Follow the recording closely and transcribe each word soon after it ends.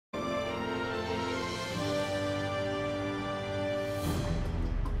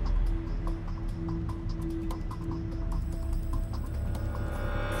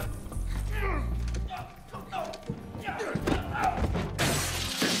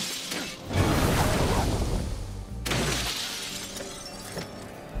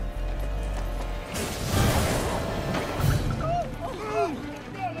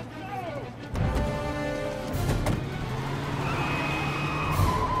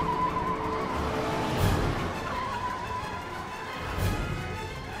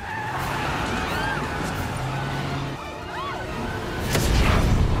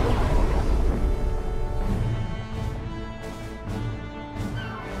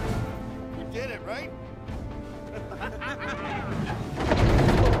right?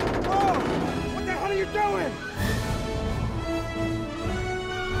 Whoa! What the hell are you doing?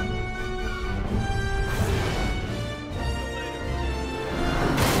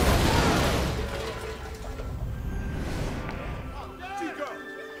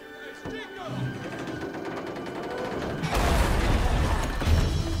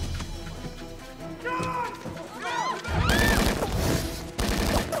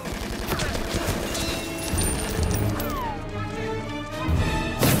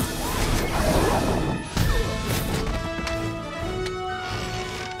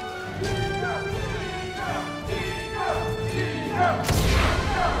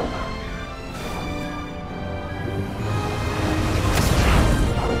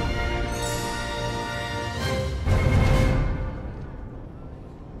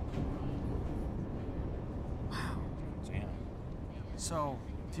 So,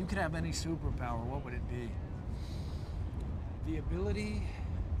 if you could have any superpower, what would it be? The ability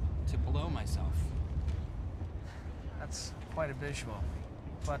to blow myself. That's quite a visual.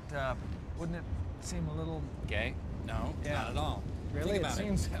 But wouldn't it seem a little... Gay? No, Yeah. not at all. Really? Think about It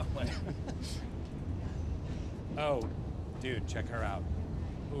seems that way. Oh, dude, check her out.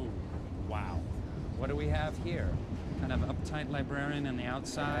 Ooh, wow. What do we have here? Kind of uptight librarian on the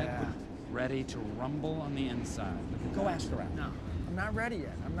outside, Yeah. ready to rumble on the inside. Go ask her out. No, I'm not ready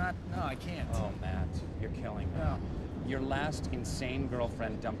yet. No, I can't. Oh, Matt, you're killing me. No. Your last insane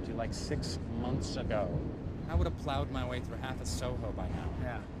girlfriend dumped you like 6 months ago. I would have plowed my way through half of Soho by now.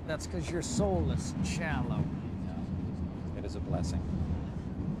 Yeah, that's because you're soulless and shallow. No, it is a blessing.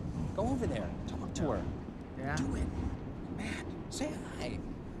 Go over there, talk to her. Yeah? Do it. Matt, say hi.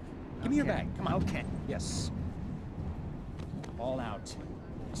 Give me your Okay. bag, come on. Okay. Yes. All out.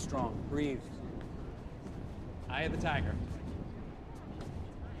 Be strong, breathe. Eye of the tiger.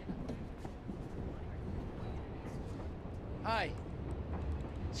 Hi.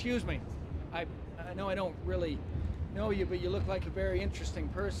 Excuse me. I know I don't really know you, but you look like a very interesting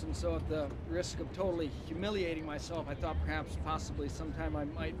person, so at the risk of totally humiliating myself, I thought perhaps possibly sometime I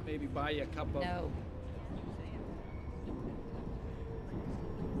might maybe buy you a cup of... No.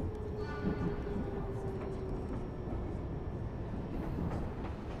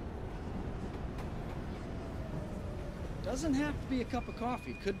 Doesn't have to be a cup of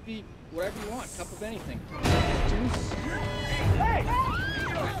coffee. Could be whatever you want, cup of anything. Juice. Hey!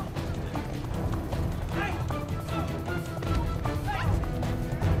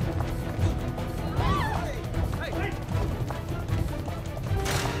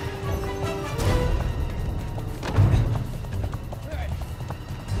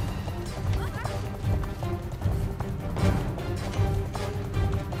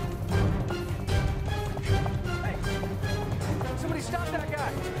 Somebody stop that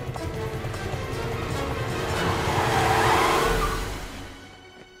guy!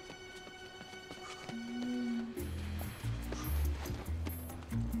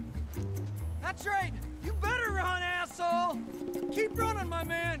 That's right! You better run, asshole! Keep running, my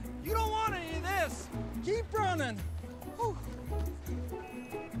man! You don't want any of this! Keep running! Whew.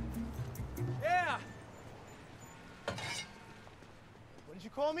 Yeah! What did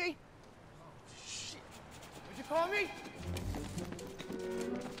you call me? Shit. What did you call me?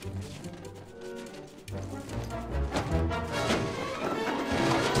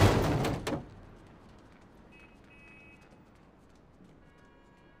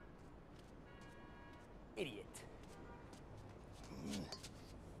 Idiot.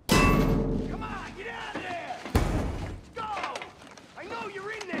 Come on, get out of there! Let's go! I know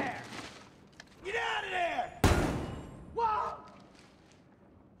you're in there! Get out of there! Whoa!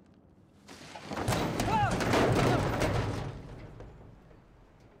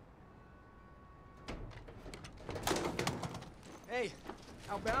 Hey,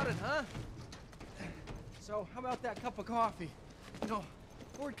 how about it, huh? So, how about that cup of coffee? You know,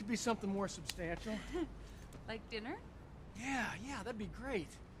 or it could be something more substantial. Like dinner? Yeah, that'd be great.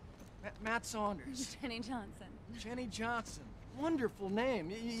 Matt Saunders. Jenny Johnson. Jenny Johnson. Wonderful name.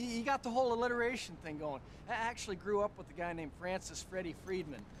 You got the whole alliteration thing going. I actually grew up with a guy named Francis Freddie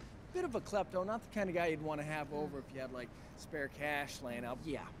Friedman. Bit of a klepto, not the kind of guy you'd want to have over if you had, like, spare cash laying out.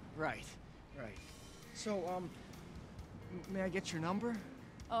 Yeah, right. So, may I get your number?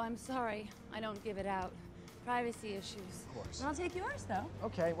 Oh, I'm sorry. I don't give it out. Privacy issues. Of course. But I'll take yours, though.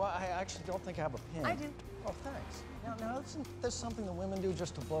 Okay, well, I actually don't think I have a pin. I do. Oh, thanks. Now, isn't this something that women do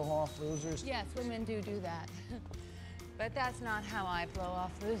just to blow off losers? Yes, women do that. But that's not how I blow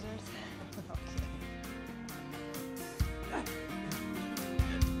off losers.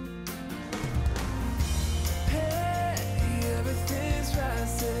 Hey, everything's right,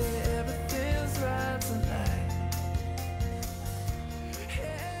 say everything's right.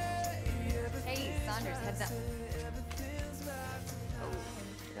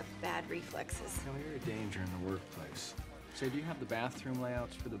 reflexes. You know, you're a danger in the workplace. Say, do you have the bathroom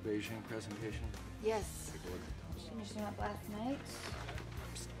layouts for the Beijing presentation? Yes. Take a look at those. Finished them up last night.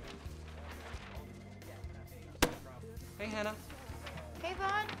 Hey, Hannah. Hey,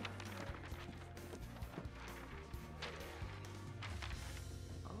 Vaughn.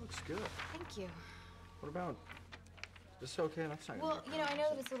 Oh, looks good. Thank you. What about? Is this okay? That's not gonna Well, be a you know, I problem,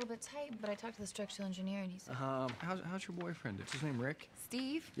 know is that it's a little bit tight, but I talked to the structural engineer and he said... how's your boyfriend? Is his name Rick?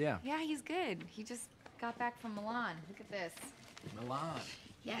 Steve? Yeah. Yeah, he's good. He just got back from Milan. Look at this. Milan.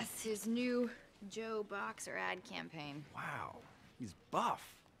 Yes, his new Joe Boxer ad campaign. Wow, he's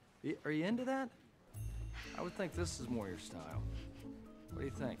buff. Are you into that? I would think this is more your style. What do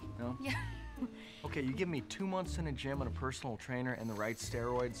you think? No? Yeah. Okay, you give me 2 months in a gym and a personal trainer and the right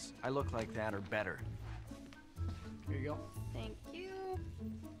steroids, I look like that or better. Here you go. Thank you.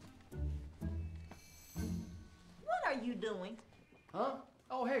 What are you doing? Huh?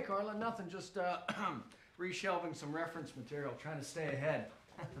 Oh, hey, Carla, nothing. Just, reshelving some reference material, trying to stay ahead.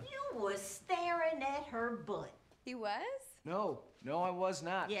 You was staring at her butt. He was? No, I was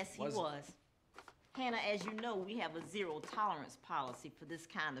not. Yes, he was. Hannah, as you know, we have a zero tolerance policy for this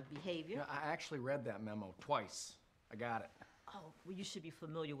kind of behavior. Yeah, I actually read that memo twice. I got it. Oh, well, you should be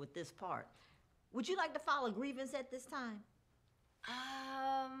familiar with this part. Would you like to file a grievance at this time?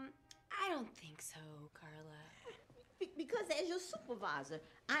 I don't think so, Carla. Because as your supervisor,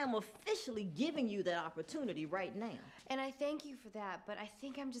 I am officially giving you that opportunity right now. And I thank you for that, but I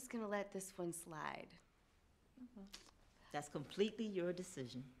think I'm just gonna let this one slide. That's completely your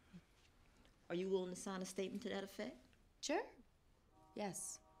decision. Are you willing to sign a statement to that effect? Sure.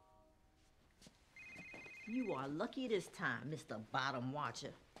 Yes. You are lucky this time, Mr. Bottom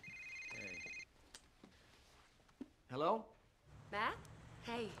Watcher. Hey. Hello? Matt?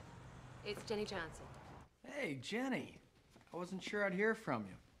 Hey, it's Jenny Johnson. Hey, Jenny. I wasn't sure I'd hear from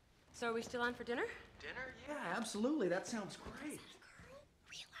you. So are we still on for dinner? Dinner? Yeah, absolutely. That sounds great.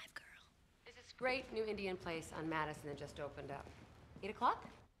 Real live girl. There's this great new Indian place on Madison that just opened up. 8 o'clock?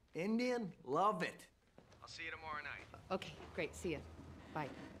 Indian? Love it. I'll see you tomorrow night. Okay, great. See ya. Bye.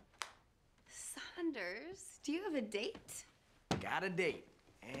 Saunders, do you have a date? Got a date,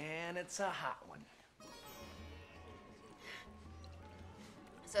 and it's a hot one.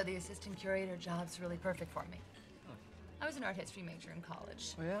 So the assistant curator job's really perfect for me. I was an art history major in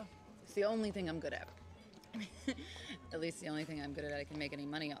college. Oh, yeah? It's the only thing I'm good at. At least the only thing I'm good at I can make any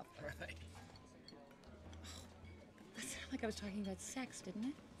money off of. Right. That sounded like I was talking about sex, didn't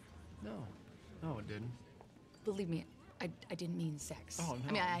it? No, it didn't. Believe me, I didn't mean sex. Oh,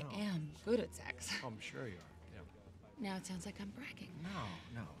 I mean, no, I no. am good at sex. Oh, I'm sure you are, yeah. Now it sounds like I'm bragging.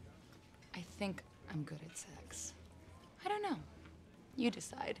 No. I think I'm good at sex. I don't know. You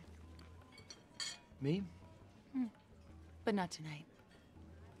decide. Me? But not tonight.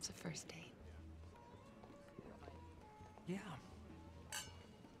 It's a first date. Yeah.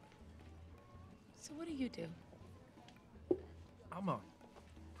 So what do you do? I'm a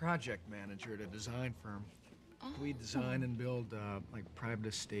project manager at a design firm. Oh. We design and build, like, private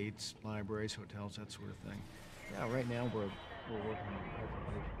estates, libraries, hotels, that sort of thing. Yeah, right now we're working on a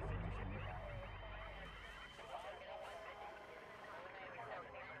presentation.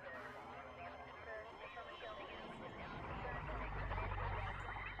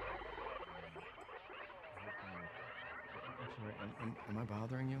 Am I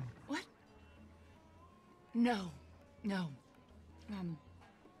bothering you? What? No.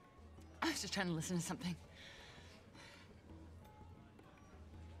 I was just trying to listen to something.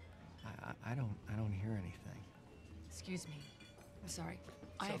 I don't hear anything. Excuse me. I'm sorry.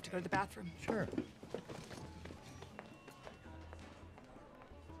 I have to okay. go to the bathroom. Sure.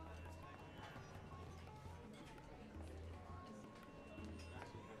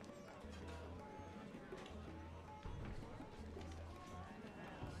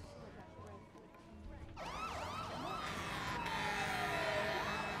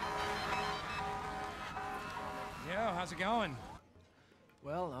 Yo, how's it going?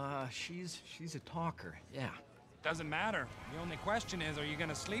 Well, she's a talker, yeah. Doesn't matter. The only question is, are you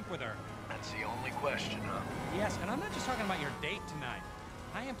gonna sleep with her? That's the only question, huh? Yes, and I'm not just talking about your date tonight.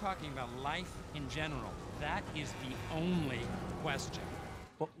 I am talking about life in general. That is the only question.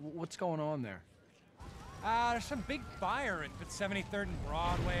 What's going on there? There's some big fire at 73rd and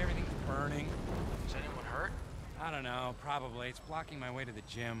Broadway. Everything's burning. Is anyone hurt? I don't know, probably. It's blocking my way to the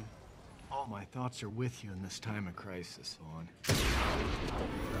gym. Oh, my thoughts are with you in this time of crisis, Vaughn.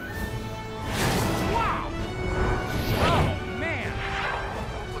 Wow! Oh, man!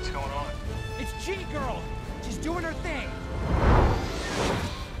 What's going on? It's G-Girl! She's doing her thing!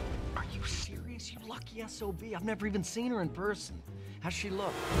 Are you serious, you lucky SOB? I've never even seen her in person. How's she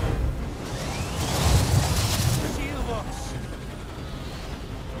look? She looks...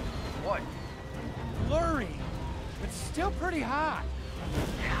 What? blurry, but still pretty hot.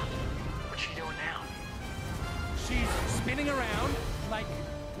 Yeah. What's she doing now? She's spinning around like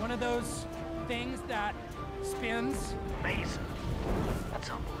one of those things that spins. Amazing. That's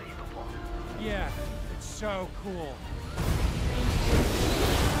unbelievable. Yeah, it's so cool.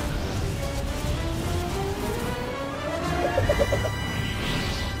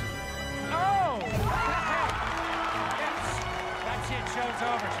 Oh! Yes, that's it. Show's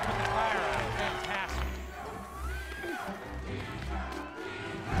over. She put the fire out. Fantastic.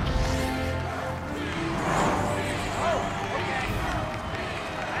 Oh, okay.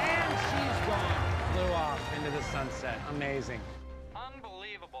 And she's gone. Flew off into the sunset. Amazing.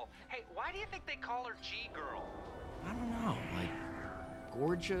 Unbelievable. Hey, why do you think they call her G-Girl? I don't know, like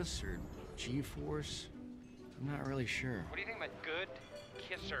gorgeous or G-force? I'm not really sure. What do you think about good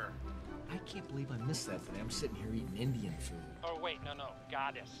kisser? I can't believe I missed that today. I'm sitting here eating Indian food. Oh, wait, no,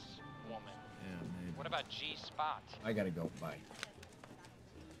 goddess woman. Yeah, maybe. What about G-spot? I gotta go. Bye.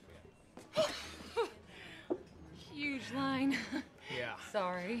 Huge line. Yeah.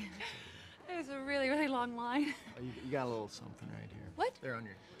 Sorry. It was a really, really long line. Oh, you got a little something right here. What? There on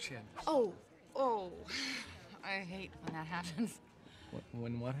your chin. Oh. I hate when that happens.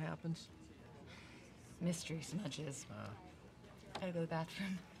 When what happens? Mystery smudges. Gotta go to the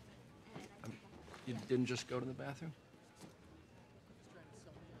bathroom. You didn't just go to the bathroom?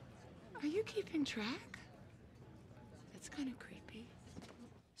 Are you keeping track? That's kind of creepy.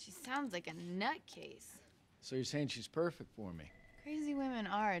 She sounds like a nutcase. So you're saying she's perfect for me? Crazy women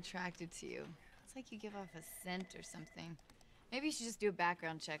are attracted to you. It's like you give off a scent or something. Maybe you should just do a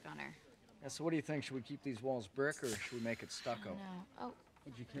background check on her. Yeah, so what do you think? Should we keep these walls brick or should we make it stucco? No. Oh,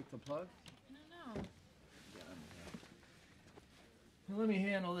 Did you kick the plug? no. Well, let me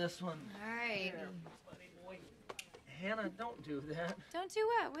handle this one. All right. Buddy boy. Hannah, don't do that. Don't do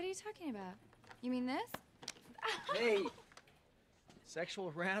what? What are you talking about? You mean this? Hey!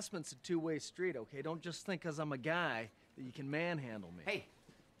 Sexual harassment's a two-way street, okay? Don't just think 'cause I'm a guy that you can manhandle me. Hey!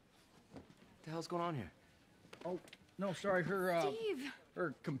 What the hell's going on here? Oh, no, sorry, Steve!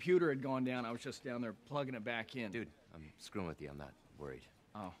 her computer had gone down. I was just down there plugging it back in. Dude, I'm screwing with you. I'm not worried.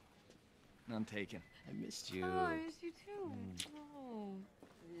 Oh, none taken. I missed you. Oh, I miss you too. Oh.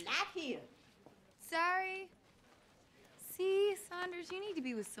 Not here. Sorry. See, Saunders, you need to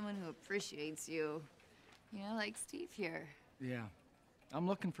be with someone who appreciates you. You know, like Steve here. Yeah, I'm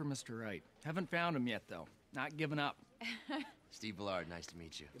looking for Mr. Right. Haven't found him yet, though. Not giving up. Steve Ballard, nice to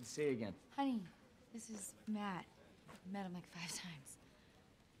meet you. Good to see you again. Honey, this is Matt. I've met him like 5 times.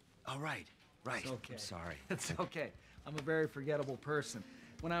 Oh, right. It's okay. I'm sorry. It's okay. I'm a very forgettable person.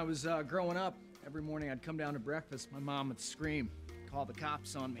 When I was growing up, every morning I'd come down to breakfast. My mom would scream, call the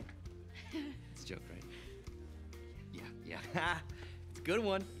cops on me. It's a joke, right? Yeah. It's a good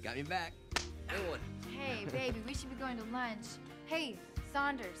one. You got me back. Good one. Hey, baby, we should be going to lunch. Hey,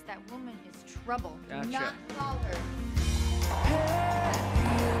 Saunders, that woman is trouble. Do Gotcha. not call her.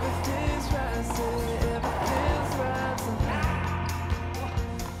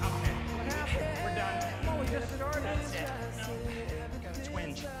 We're done. Oh, we just started. That's it. Got a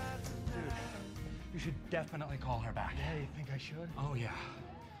twinge. Dude, you should definitely call her back. Yeah, you think I should? Oh, yeah.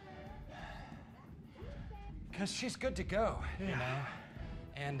 Because she's good to go, you know?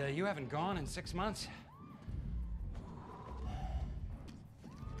 And you haven't gone in 6 months.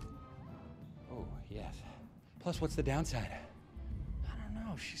 Oh, yes. Plus, what's the downside? I don't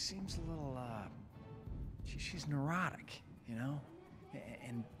know. She seems a little, she's neurotic, you know?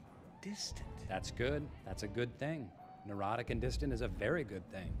 And distant. That's good. That's a good thing. Neurotic and distant is a very good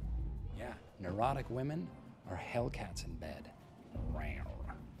thing. Yeah, neurotic women are hellcats in bed.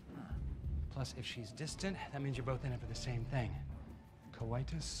 Plus, if she's distant, that means you're both in it for the same thing.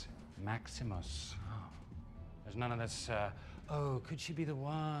 Coitus maximus. Oh. There's none of this, oh, could she be the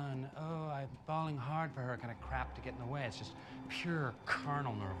one? Oh, I'm falling hard for her kind of crap to get in the way. It's just pure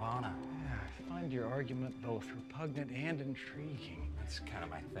carnal nirvana. Yeah, I find your argument both repugnant and intriguing. That's kind of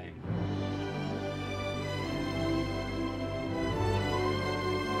my thing.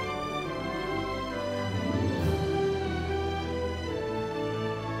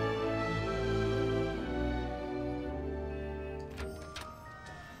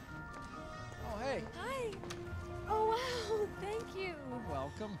 Oh, hey. Hi. Oh, wow. Thank you.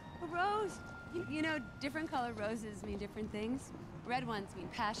 Welcome. A rose. You know, different colored roses mean different things. Red ones mean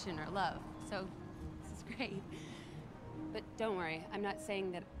passion or love. So, this is great. But don't worry, I'm not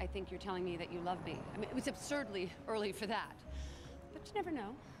saying that I think you're telling me that you love me. I mean, it was absurdly early for that. But you never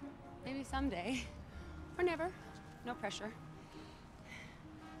know. Maybe someday. Or never. No pressure.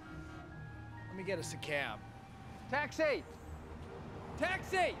 Let me get us a cab. Taxi!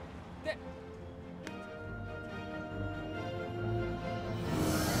 Taxi!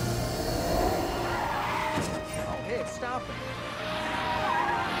 Oh, hey, it's stopping.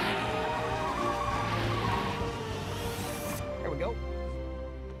 Here we go.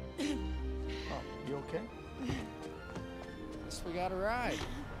 Oh, you okay? Guess we got a ride.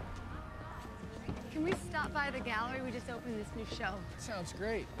 Can we stop by the gallery? We just opened this new show. Sounds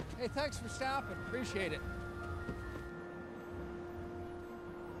great. Hey, thanks for stopping. Appreciate it.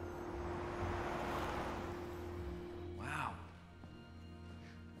 Wow.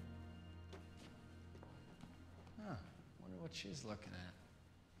 Huh. Wonder what she's looking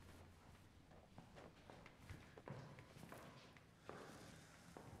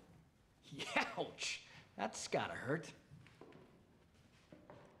at. Ouch! That's gotta hurt.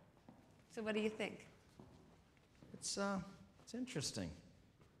 So what do you think? It's interesting.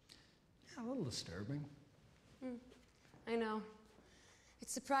 Yeah, a little disturbing. I know.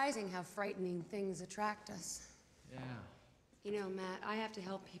 It's surprising how frightening things attract us. Yeah. You know, Matt, I have to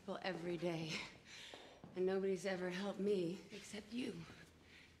help people every day. And nobody's ever helped me except you.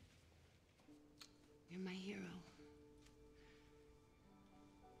 You're my hero.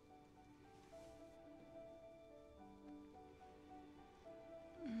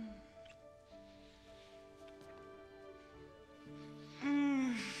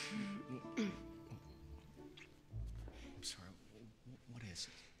 I'm sorry, what is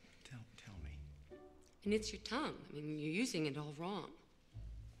it? Tell me. And it's your tongue. I mean, you're using it all wrong.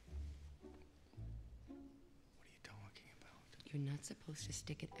 What are you talking about? You're not supposed to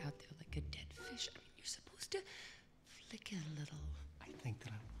stick it out there like a dead fish. I mean, you're supposed to flick it a little. I think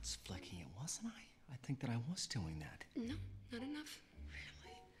that I was flicking it, wasn't I? I think that I was doing that. No, not enough.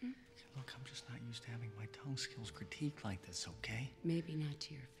 Really? Look, I'm just not used to having my tongue skills critiqued like this, okay? Maybe not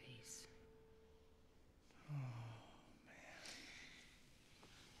to your face. Oh,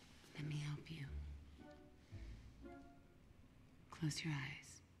 Let me help you. Close your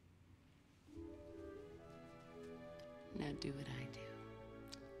eyes. Now do what I do.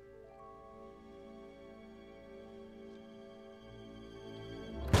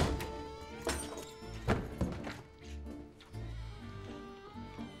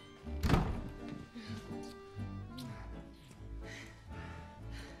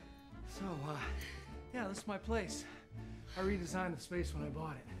 So, yeah, this is my place. I redesigned the space when I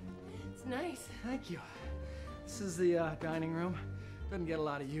bought it. It's nice. Thank you. This is the dining room. Doesn't get a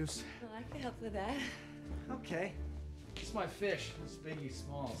lot of use. Well, I could help with that. Okay. This is my fish. This is Biggie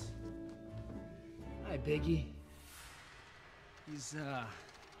Smalls. Hi, Biggie. He's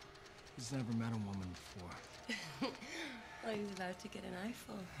never met a woman before. Well, he's about to get an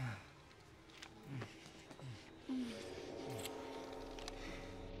eyeful.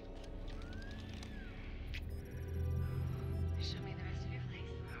 Show me the rest of your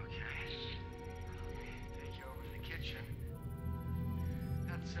place. Okay. Take you over to the kitchen.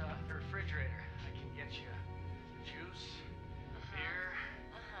 That's the refrigerator. I can get you juice, beer,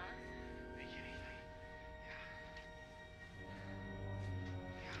 make anything.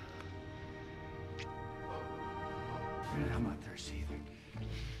 Yeah. I'm not thirsty either.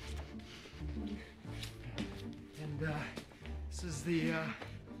 And this is the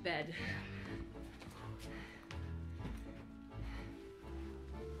Bed.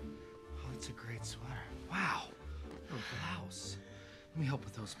 Oh, that's a great sweater. Wow. Or blouse. Let me help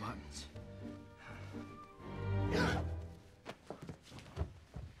with those buttons.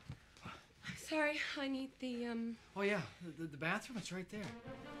 Sorry, I need the, Oh, yeah. The bathroom, it's right there.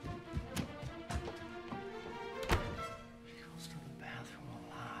 She goes to the bathroom a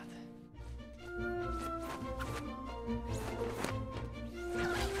lot.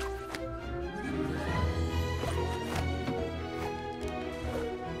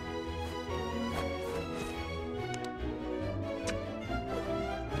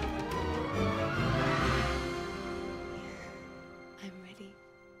 I'm ready.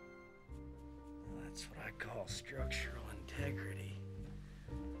 That's what I call structural integrity.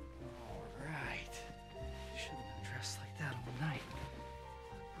 All right. Should have been dressed like that all night.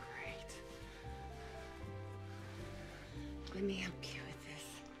 Great. Let me help you with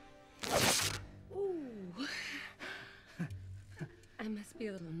this. Ooh. I must be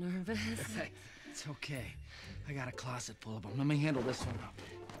a little nervous. It's okay. I got a closet full of them. Let me handle this one up.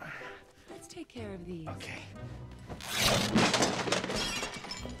 Let's take care of these. Okay.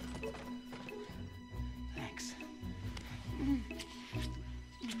 Thanks.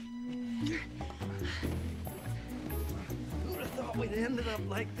 Who'd have thought we'd ended up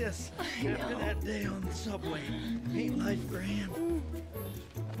like this after that day on the subway? Ain't life grand?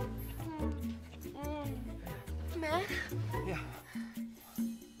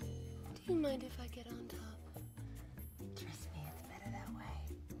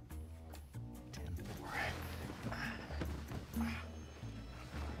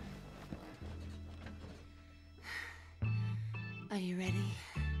 you ready?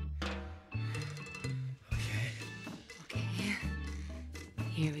 Okay.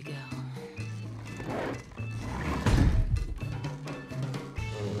 Here we go.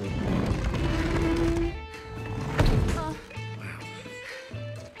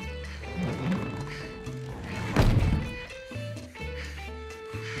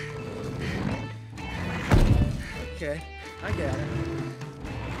 Okay, I got it.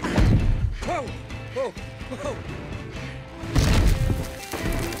 Whoa! Whoa! Whoa!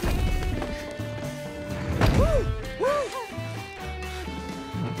 Woo! Woo!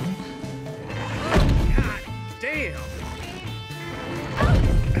 God damn!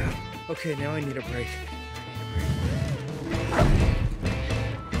 Okay, now I need a break.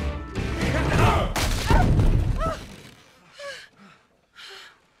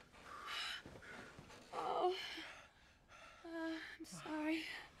 Oh. I'm sorry.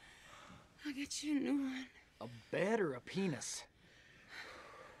 I'll get you a new one. A bed or a penis?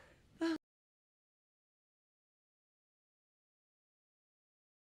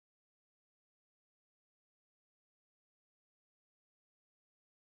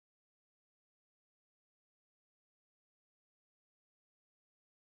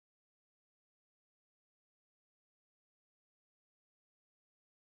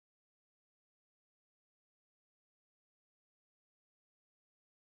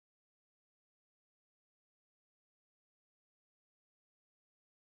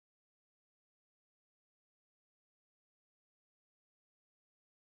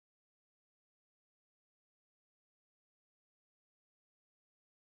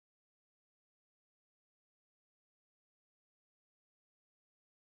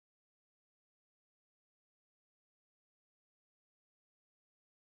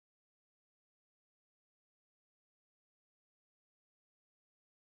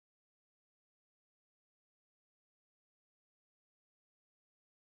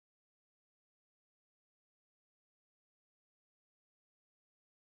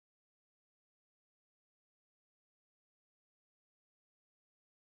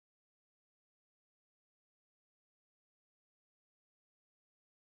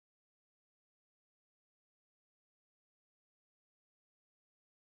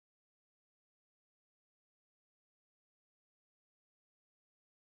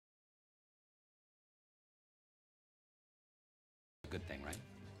 Good thing, right?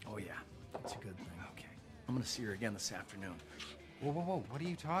 Oh yeah, it's a good thing. Okay. I'm gonna see her again this afternoon. Whoa, whoa, whoa, what are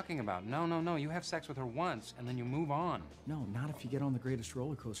you talking about? No, no, no, you have sex with her once, and then you move on. No, not if you get on the greatest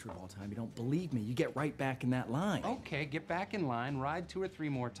roller coaster of all time. You don't believe me. You get right back in that line. Okay, get back in line, ride 2 or 3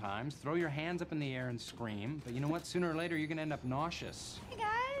 more times, throw your hands up in the air and scream, but you know what? Sooner or later, you're gonna end up nauseous. Hey, guys.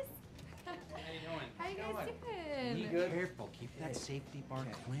 How you doing? How you guys doing? Be careful, keep that safety bar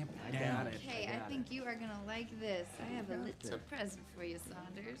clamped down. Okay, I think you are gonna like this. I have a little present for you,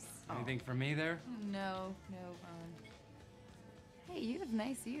 Saunders. Anything for me there? No. Hey, you have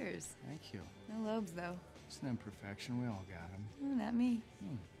nice ears. Thank you. No lobes, though. It's an imperfection. We all got them. Not me.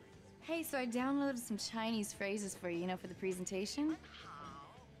 Hey, so I downloaded some Chinese phrases for you, for the presentation. What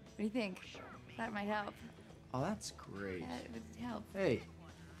do you think? That might help. Oh, that's great. Yeah, it would help. Hey,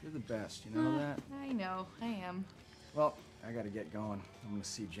 you're the best. You know that? I know, I am. Well, I gotta get going. I'm gonna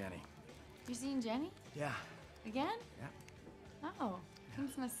see Jenny. You're seeing Jenny? Yeah. Again? Yeah. Oh,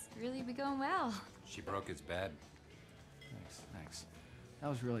 things must really be going well. She broke his bed. Thanks. That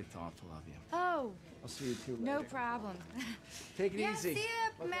was really thoughtful of you. Oh, I'll see you too later. no problem. Take it Yeah, easy. see ya,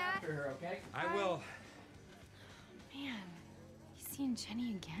 Look Matt. after her, okay? I will. Man, you seeing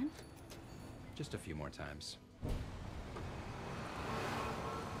Jenny again? Just a few more times.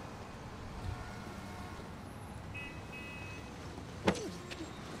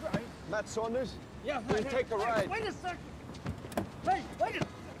 Matt Saunders? Yeah, We'll take a ride. Wait a second. Hey, wait a...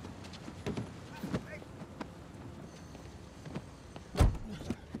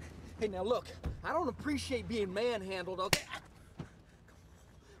 Hey, now look, I don't appreciate being manhandled, okay?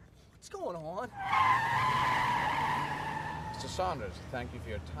 What's going on? Mr. Saunders, thank you for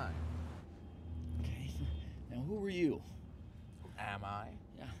your time. Okay, now who are you? Am I?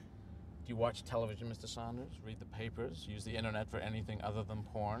 Yeah. Do you watch television, Mr. Saunders? Read the papers? Use the internet for anything other than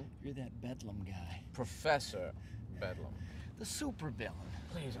porn? You're that Bedlam guy. Professor Bedlam. The super villain.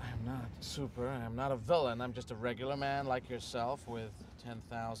 Please, I am not super. I am not a villain. I'm just a regular man like yourself with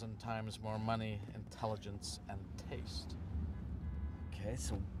 10,000 times more money, intelligence, and taste. Okay,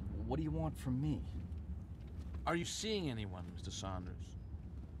 so what do you want from me? Are you seeing anyone, Mr. Saunders?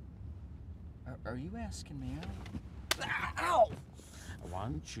 Are you asking me out? Ow! I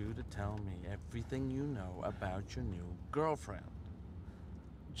want you to tell me everything you know about your new girlfriend.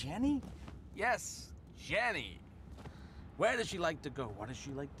 Jenny? Yes, Jenny. Where does she like to go? What does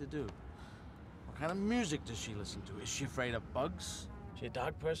she like to do? What kind of music does she listen to? Is she afraid of bugs? Is she a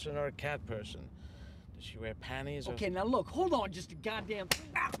dog person or a cat person? Does she wear panties or... Okay, now look, hold on just a goddamn...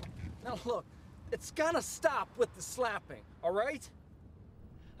 Ow! Now look, it's gotta stop with the slapping, all right?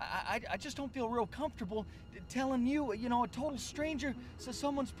 I just don't feel real comfortable telling you, you know, a total stranger, so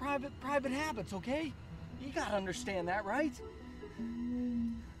someone's private habits, okay? You gotta understand that, right?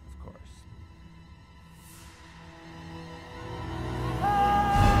 Of course.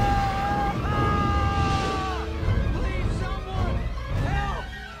 Please, someone! Help!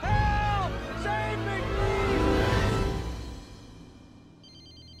 Help! Save me, please!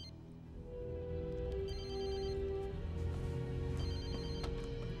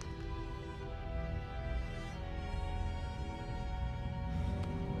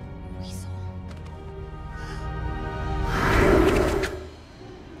 Weasel.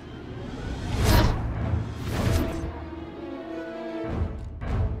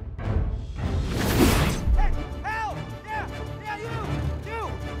 Hey, help! Yeah, you!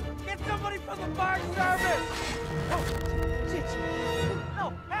 Get somebody from the fire service! Oh, shit. No,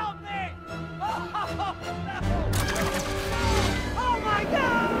 help me! Oh, no! Oh, my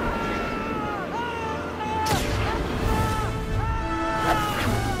God!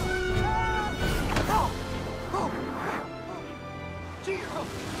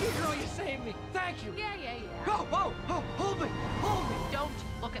 Giro, you saved me. Thank you. Yeah. Go, whoa, hold me. Don't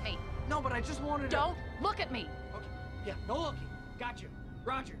look at me. No, but I just wanted to... Don't look at me. Okay, yeah, no looking. Got you.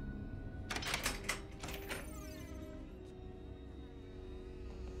 Roger.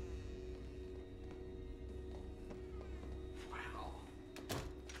 Wow.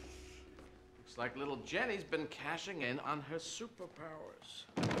 Looks like little Jenny's been cashing in on her superpowers.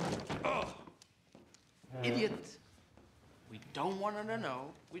 Oh! Idiot! We don't want her to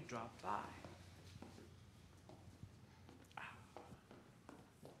know we dropped by.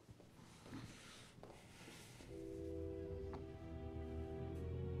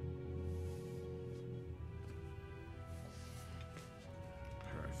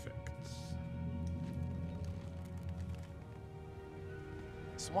 Perfect.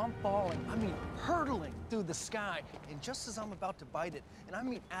 So I'm falling, hurtling through the sky, and just as I'm about to bite it,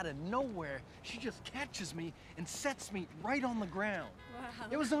 and out of nowhere, she just catches me and sets me right on the ground. Wow.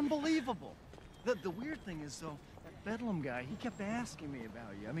 It was unbelievable. The weird thing is, though, that Bedlam guy, he kept asking me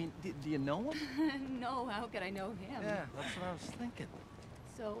about you. Do you know him? No, how could I know him? Yeah, that's what I was thinking.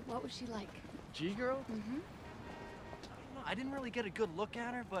 So, what was she like? G-girl? Mm-hmm. I didn't really get a good look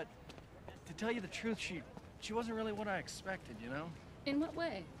at her, but to tell you the truth, she wasn't really what I expected, you know? In what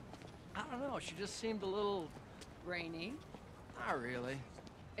way? I don't know, she just seemed a little... Rainy? Not really.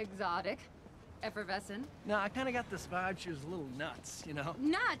 Exotic? Effervescent? No, I kind of got this vibe she was a little nuts, you know?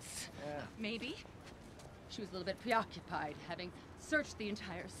 Nuts! Yeah. Maybe. She was a little bit preoccupied, having searched the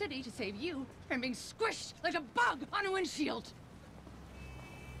entire city to save you from being squished like a bug on a windshield.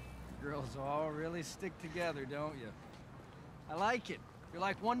 Girls all really stick together, don't you? I like it. You're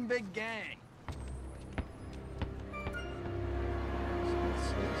like one big gang.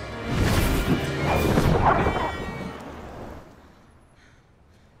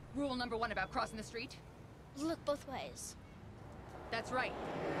 Rule number 1 about crossing the street? Look both ways. That's right.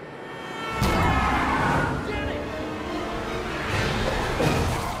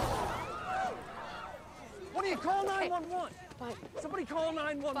 What do you call 911? Fine. Somebody call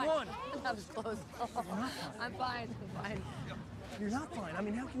 911. That was close. I'm fine. I'm fine. You're not fine.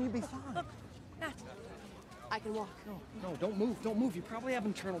 How can you be fine? Matt, I can walk. No, don't move. Don't move. You probably have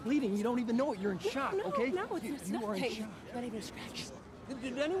internal bleeding. You don't even know it. You're in shock, No, okay? no, it's you are in nothing. shock. Not even a scratch.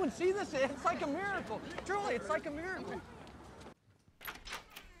 Did anyone see this? It's like a miracle. Truly, it's like a miracle.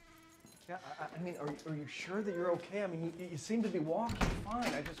 Yeah, are you sure that you're okay? You seem to be walking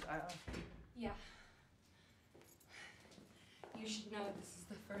fine. Yeah. You should know this is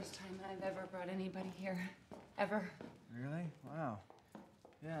the first time I've ever brought anybody here. Ever. Really? Wow.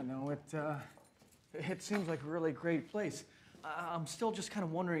 Yeah, no, it seems like a really great place. I'm still just kind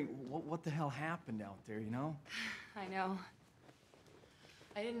of wondering what the hell happened out there, you know? I know.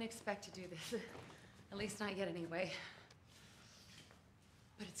 I didn't expect to do this. At least not yet, anyway.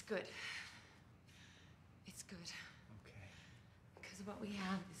 But it's good. It's good. Okay. Because what we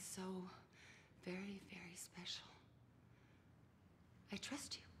have is so very, very special. I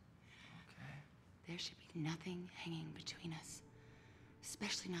trust you. Okay. There should be nothing hanging between us.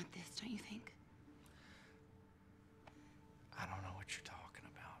 Especially not this, don't you think? I don't know what you're talking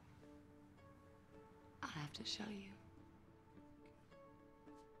about. I'll have to show you.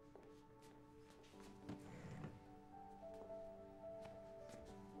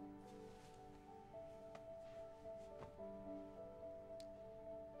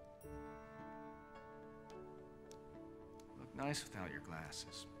 nice without your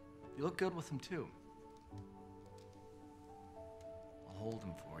glasses. You look good with them, too. I'll hold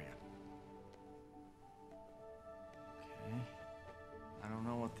them for you. Okay. I don't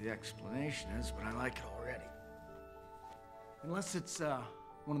know what the explanation is, but I like it already. Unless it's,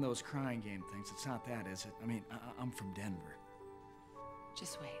 one of those crying game things. It's not that, is it? I mean, I'm from Denver.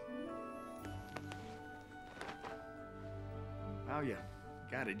 Just wait. Wow, you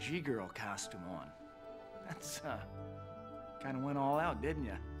got a G-girl costume on. That's, kind of went all out, didn't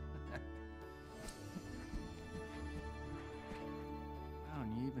you? Wow,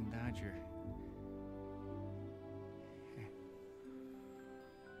 and you even dyed your...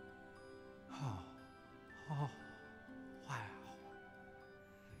 Oh, wow.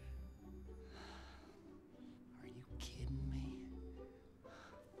 Are you kidding me?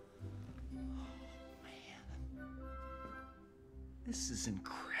 Oh, man. This is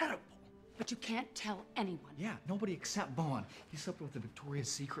incredible. But you can't tell anyone. Yeah, nobody except Vaughn. He slept with a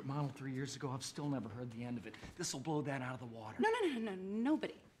Victoria's Secret model 3 years ago. I've still never heard the end of it. This'll blow that out of the water. No,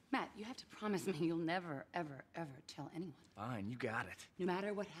 nobody. Matt, you have to promise me you'll never, ever, ever tell anyone. Fine, you got it. No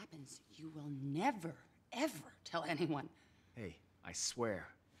matter what happens, you will never, ever tell anyone. Hey, I swear.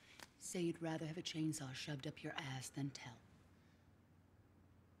 Say you'd rather have a chainsaw shoved up your ass than tell.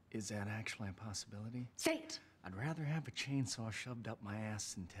 Is that actually a possibility? Say it. I'd rather have a chainsaw shoved up my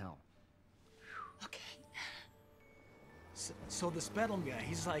ass than tell. Okay. So this Bedlam guy,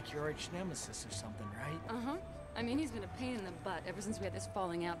 he's like your arch nemesis or something, right? Uh-huh. I mean, he's been a pain in the butt ever since we had this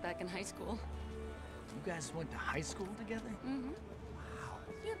falling out back in high school. You guys went to high school together? Mm-hmm. Wow.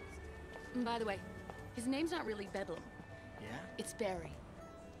 Yep. And by the way, his name's not really Bedlam. Yeah? It's Barry.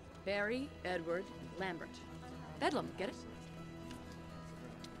 Barry Edward Lambert. Bedlam, get it?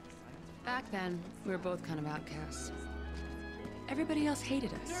 Back then, we were both kind of outcasts. Everybody else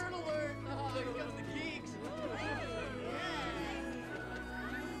hated us. Nerd alert! Oh, here comes the geeks!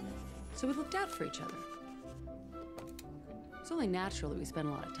 So we looked out for each other. It's only natural that we spent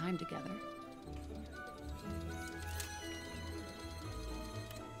a lot of time together.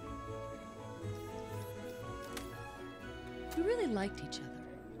 We really liked each other.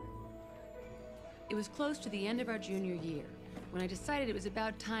 It was close to the end of our junior year when I decided it was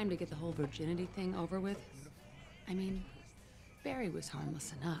about time to get the whole virginity thing over with. I mean, Barry was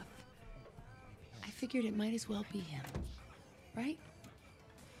harmless enough. I figured it might as well be him, right?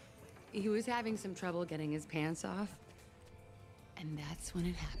 He was having some trouble getting his pants off, and that's when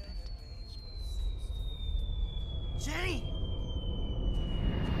it happened. Jenny!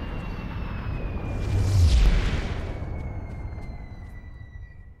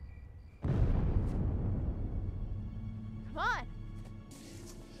 Come on!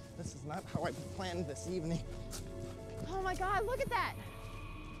 This is not how I planned this evening. Oh my God, look at that!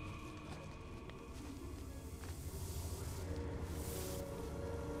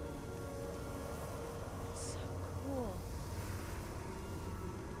 So cool.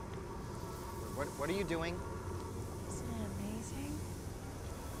 What are you doing? Isn't it amazing?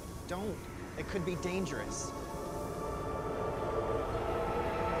 Don't. It could be dangerous.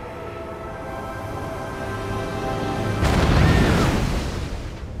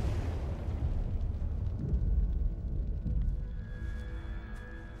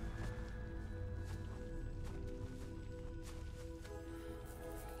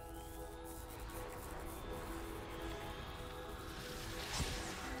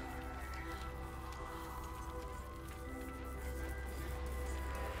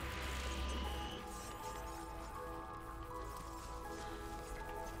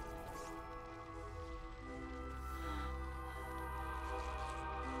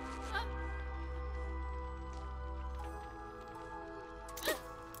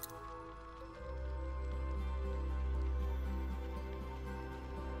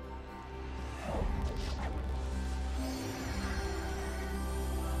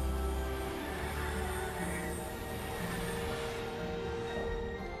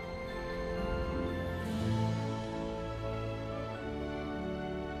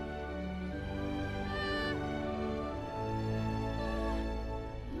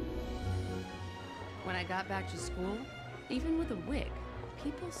 When I got back to school, even with a wig,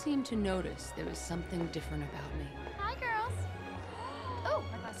 people seemed to notice there was something different about me. Hi, girls. Oh,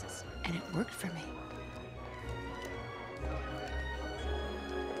 my glasses. And it worked for me.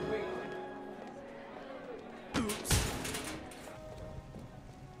 Oops.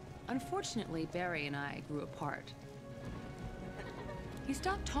 Unfortunately, Barry and I grew apart. He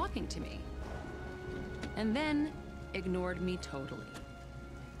stopped talking to me, and then ignored me totally.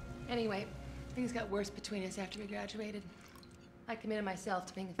 Anyway, things got worse between us after we graduated. I committed myself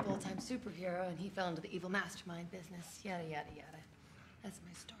to being a full-time superhero, and he fell into the evil mastermind business. Yada, yada, yada. That's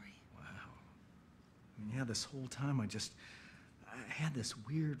my story. Wow. I mean, yeah, this whole time I had this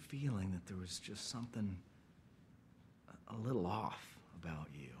weird feeling that there was just something a little off about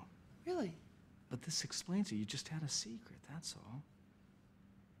you. Really? But this explains it. You just had a secret, that's all.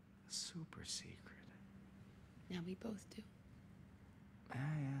 A super secret. Now we both do. May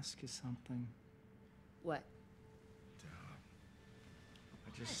I ask you something? What?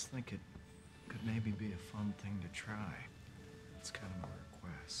 I just think it could maybe be a fun thing to try. It's kind of a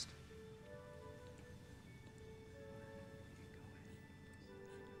request.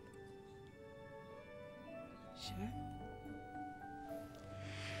 Sure.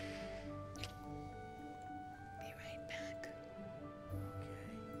 Be right back.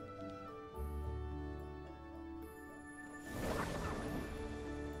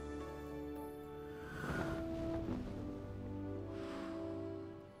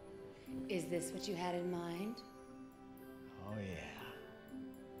 Is this what you had in mind? Oh, yeah.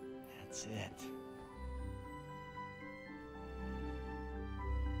 That's it.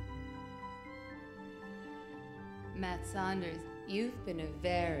 Matt Saunders, you've been a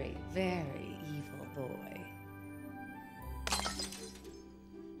very, very evil boy.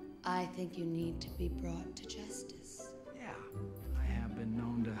 I think you need to be brought to justice. Yeah, I have been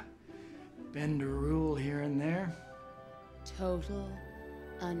known to bend a rule here and there. Total,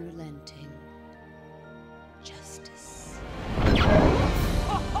 unrelenting justice.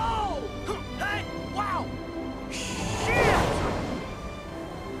 Oh! Hey! Wow! Shit!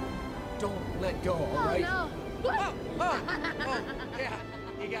 Don't let go, all right? no. Oh, yeah,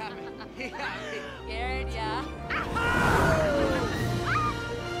 he got me. He got me. Scared ya?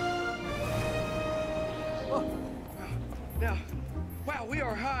 Oh. Now, wow, we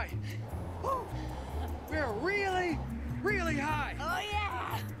are high. Woo. We are really, really high. Oh,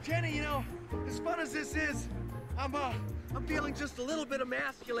 yeah! Jenny, you know, as fun as this is, I'm feeling just a little bit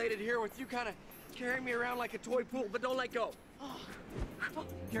emasculated here with you kind of carrying me around like a toy pool, but don't let go. Oh.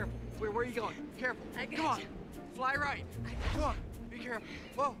 Careful. Where are you going? Careful. Come on. Fly right. Come on. Be careful.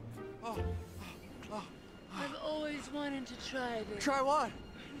 Whoa. Oh. I've always wanted to try this. Try what?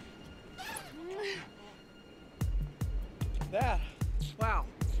 That. Wow.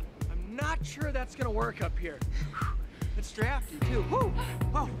 I'm not sure that's gonna work up here. It's drafty too. Woo!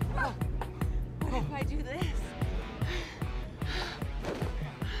 Oh. What if I do this?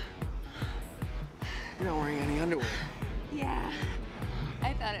 You're not wearing any underwear. Yeah.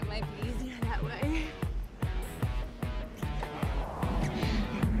 I thought it might be easier that way.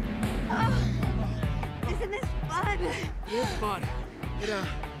 Oh, isn't this fun? It is fun. It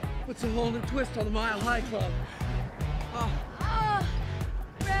puts a whole new twist on the Mile High Club. Oh,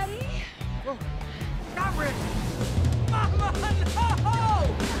 ready? Oh, not ready. Mama, no!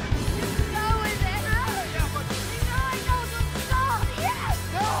 Just go with it. Yeah, but I know the song. Yes!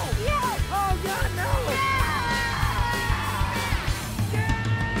 no! Yes! Oh God, no!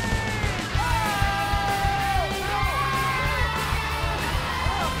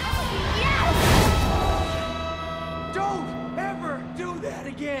 Don't ever do that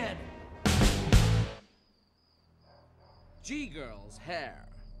again! G-Girl's hair.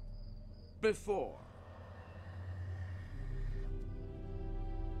 Before.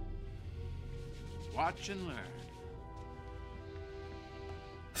 Watch and learn.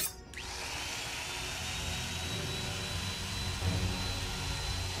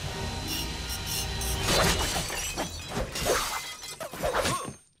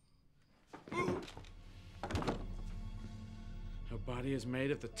 Her body is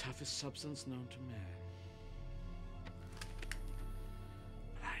made of the toughest substance known to man.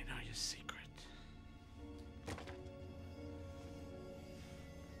 But I know your secret.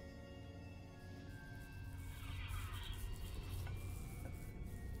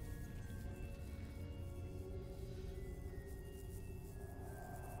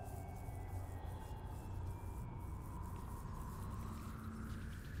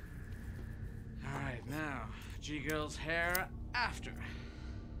 All right, now, G-Girl's hair after.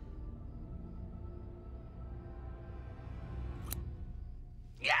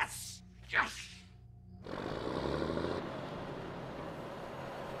 Yes! Yes!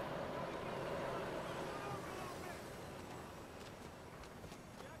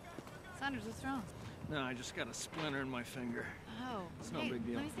 Saunders, what's wrong? No, I just got a splinter in my finger. Oh. It's no hey, big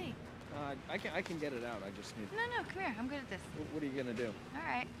deal. Let me see. I can get it out. I just need. No, come here. I'm good at this. What are you gonna do? All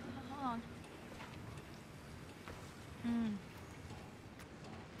right. Hold on.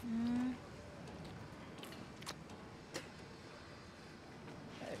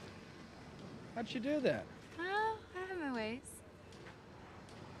 Hey, how'd you do that? Oh, I have my ways.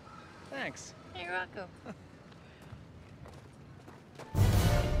 Thanks. You're welcome.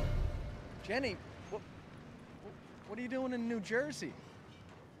 Jenny, what are you doing in New Jersey?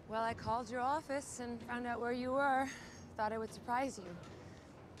 Well, I called your office and found out where you were. Thought I would surprise you.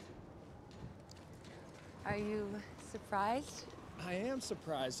 Are you surprised? I am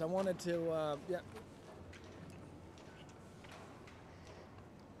surprised. I wanted to, yeah.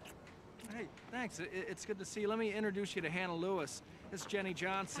 Hey, thanks. It's good to see you. Let me introduce you to Hannah Lewis. This is Jenny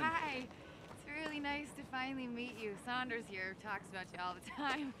Johnson. Hi. It's really nice to finally meet you. Saunders here talks about you all the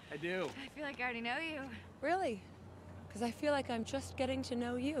time. I do. I feel like I already know you. Really? Because I feel like I'm just getting to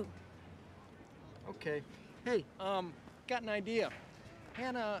know you. Okay. Hey, got an idea.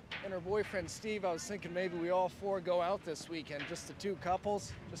 Hannah and her boyfriend Steve, I was thinking maybe we all four go out this weekend. Just the two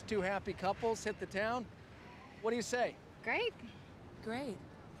couples, just two happy couples, hit the town. What do you say? Great. Great.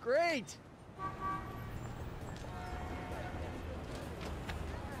 Great!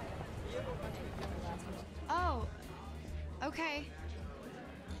 Oh, okay.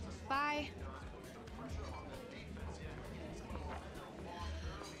 Bye.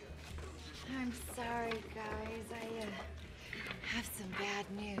 I'm sorry, guys. I have some bad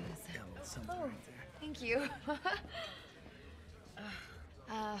news. Something right there. Thank you.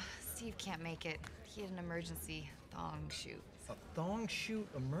 Steve can't make it. He had an emergency thong shoot. A thong shoot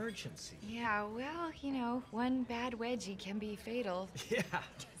emergency? Yeah, well, you know, one bad wedgie can be fatal. Yeah.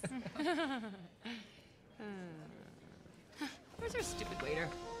 Where's our stupid waiter?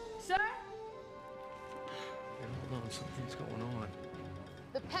 Sir? Hold on, something's going on.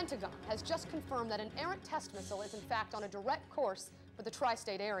 The Pentagon has just confirmed that an errant test missile is in fact on a direct course for the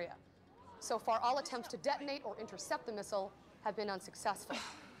tri-state area. So far, all attempts to detonate or intercept the missile have been unsuccessful.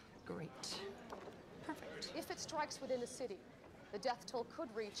 Great. Perfect. If it strikes within the city, the death toll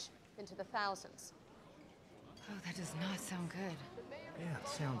could reach into the thousands. Oh, that does not sound good. Yeah, it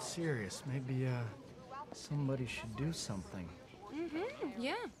sounds serious. Maybe, somebody should do something. Mm-hmm,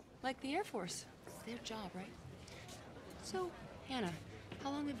 yeah. Like the Air Force. It's their job, right? So, Hannah,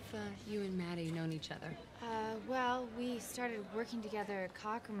 how long have you and Maddie known each other? Well, we started working together at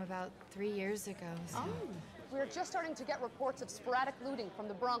Cockrum about 3 years ago, so... Oh. We're just starting to get reports of sporadic looting from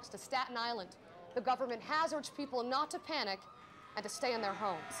the Bronx to Staten Island. The government has urged people not to panic and to stay in their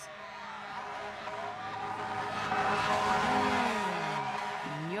homes.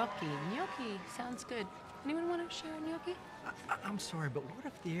 Gnocchi. Gnocchi. Sounds good. Anyone want to share a gnocchi? I'm sorry, but what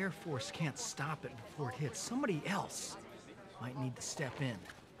if the Air Force can't stop it before it hits? Somebody else might need to step in.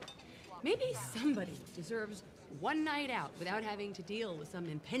 Maybe somebody deserves one night out without having to deal with some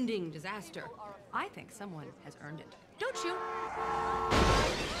impending disaster. I think someone has earned it. Don't you?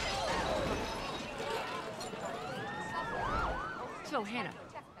 So, Hannah,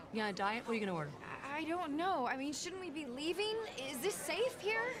 you on a diet? What are you gonna order? I don't know. I mean, shouldn't we be leaving? Is this safe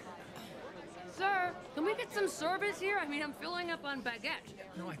here? Sir, can we get some service here? I mean, I'm filling up on baguette.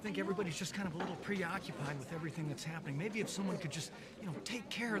 No, I think everybody's just kind of a little preoccupied with everything that's happening. Maybe if someone could just, you know, take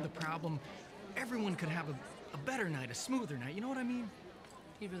care of the problem, everyone could have a better night, a smoother night. You know what I mean?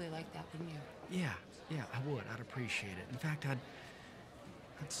 You'd really like that, wouldn't you? Yeah, I would. I'd appreciate it. In fact, I'd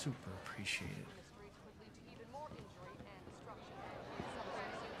super appreciate it.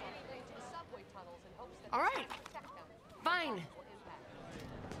 All right. Fine.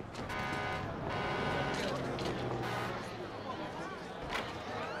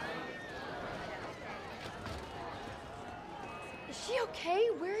 Is she okay?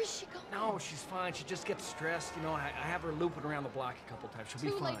 Where is she going? No, she's fine. She just gets stressed. You know, I have her looping around the block a couple times. She'll be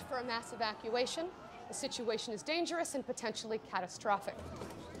Too fine. late for a mass evacuation. The situation is dangerous and potentially catastrophic.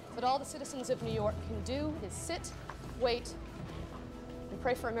 But all the citizens of New York can do is sit, wait, and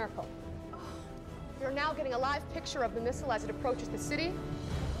pray for a miracle. We are now getting a live picture of the missile as it approaches the city.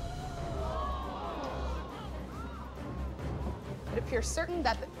 It appears certain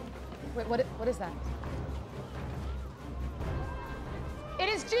that the... Wait, what is that? It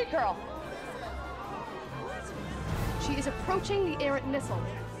is G-Girl! She is approaching the errant missile.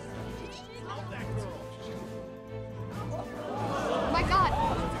 My God!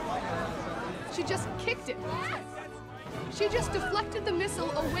 She just kicked it. She just deflected the missile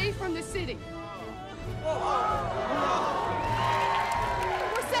away from the city. We're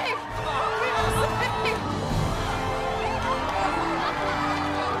safe! We are safe!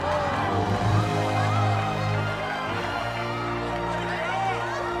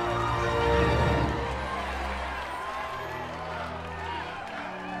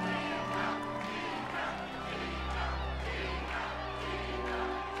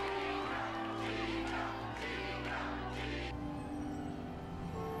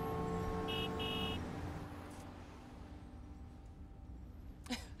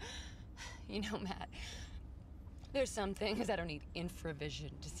 You know, Matt, there's some things I don't need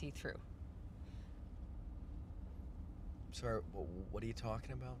infravision to see through. Sorry, what are you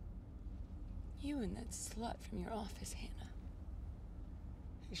talking about? You and that slut from your office, Hannah.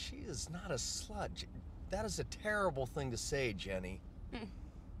 She is not a slut. That is a terrible thing to say, Jenny.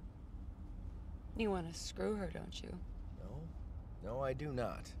 You want to screw her, don't you? No, I do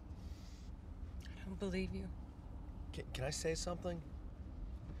not. I don't believe you. Can I say something?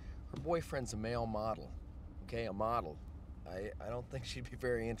 Her boyfriend's a male model, okay? A model. I don't think she'd be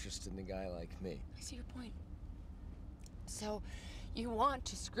very interested in a guy like me. I see your point. So, you want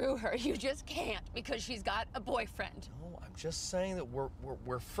to screw her, you just can't because she's got a boyfriend. No, I'm just saying that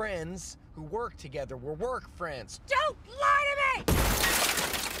we're friends who work together. We're work friends. Don't lie to me!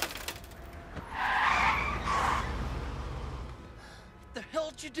 What the hell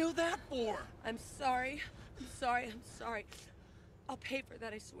did you do that for? I'm sorry. I'm sorry. I'm sorry. I'll pay for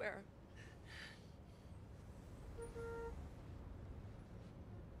that, I swear.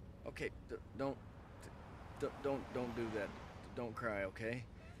 Okay, don't do that. Don't cry, okay?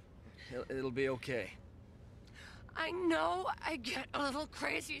 It'll be okay. I know I get a little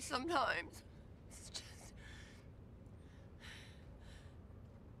crazy sometimes. It's just...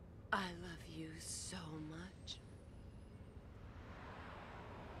 I love you so much.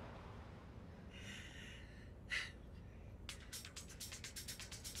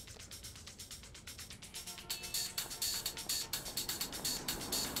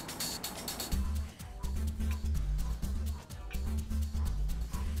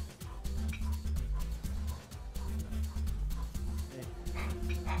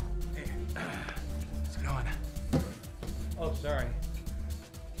 What's going? Oh, sorry.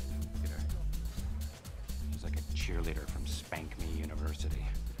 Peter. She's like a cheerleader from Spank Me University.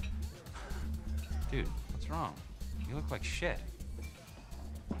 Dude, what's wrong? You look like shit.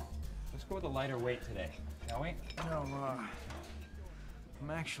 Let's go with a lighter weight today, shall we? No, I'm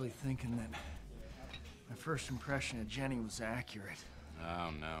actually thinking that my first impression of Jenny was accurate. Oh,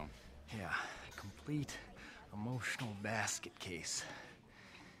 no. Yeah, complete emotional basket case.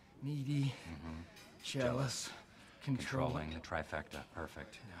 Needy, jealous, controlling. The trifecta.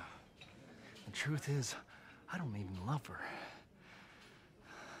 Perfect. Yeah. The truth is, I don't even love her.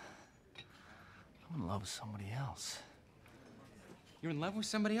 I'm in love with somebody else. You're in love with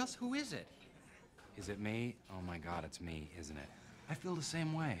somebody else? Who is it? Is it me? Oh my God, it's me, isn't it? I feel the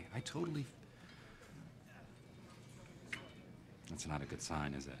same way. I totally... That's not a good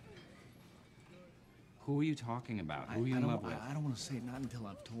sign, is it? Who are you talking about? Who are you in love with? I don't want to say it, not until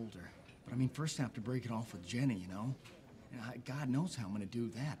I've told her. But I mean, first I have to break it off with Jenny, you know? God knows how I'm going to do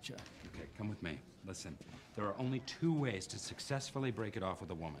that, Chuck. Okay, come with me. Listen, there are only two ways to successfully break it off with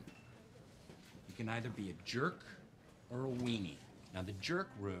a woman. You can either be a jerk or a weenie. Now, the jerk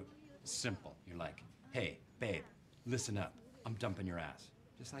route is simple. You're like, hey, babe, listen up. I'm dumping your ass.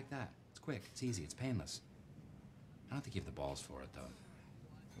 Just like that. It's quick, it's easy, it's painless. I don't think you have the balls for it, though.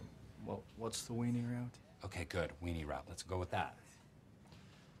 Well, what's the weenie route? Okay, good. Weenie route. Let's go with that.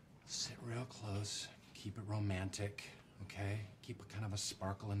 Sit real close. Keep it romantic, okay? Keep a kind of a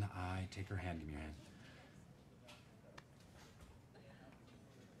sparkle in the eye. Take her hand. Give me your hand.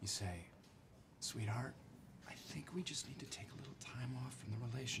 You say, sweetheart, I think we just need to take a little time off from the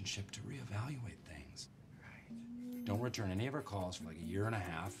relationship to reevaluate things. Right. Don't return any of her calls for like a year and a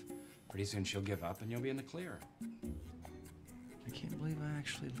half. Pretty soon she'll give up and you'll be in the clear. I can't believe I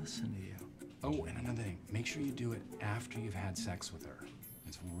actually listened to you. Oh, and another thing. Make sure you do it after you've had sex with her.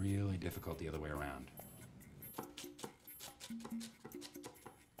 It's really difficult the other way around.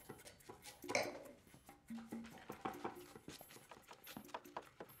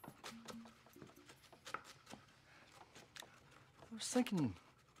 I was thinking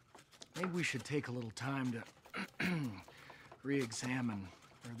maybe we should take a little time to re-examine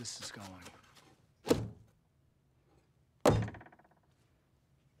where this is going.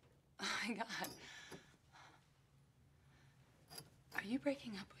 Oh my God. Are you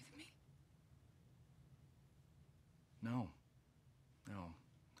breaking up with me? No, not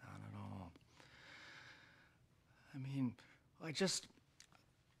at all. I mean,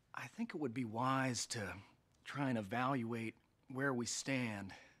 I think it would be wise to try and evaluate where we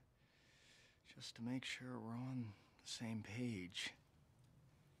stand, just to make sure we're on the same page.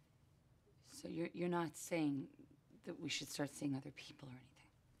 So you're not saying that we should start seeing other people or anything?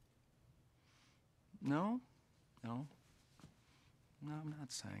 No, I'm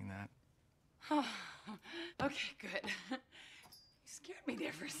not saying that. Oh, okay, good. You scared me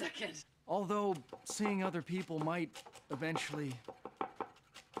there for a second. Although seeing other people might eventually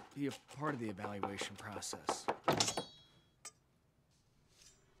be a part of the evaluation process.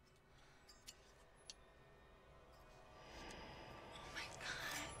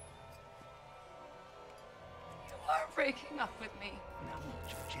 breaking up with me. No,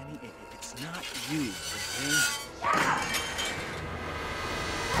 Jenny, it's not you, okay?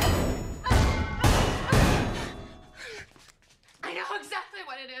 I know exactly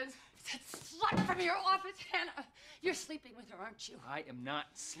what it is. It's that slut from your office, Hannah. You're sleeping with her, aren't you? I am not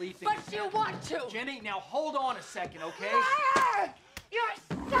sleeping. But you want to. Jenny, now hold on a second, okay? Liar! You're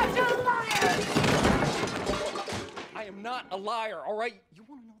such a liar! I am not a liar, all right? You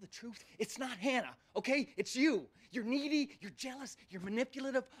want to know the truth? It's not Hannah, okay? It's you. You're needy, you're jealous, you're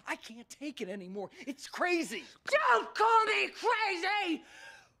manipulative. I can't take it anymore. It's crazy. Don't call me crazy!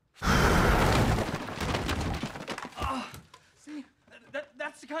 See,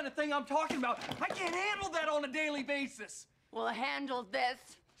 that's the kind of thing I'm talking about. I can't handle that on a daily basis. We'll handle this.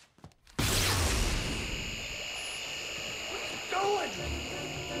 What's going?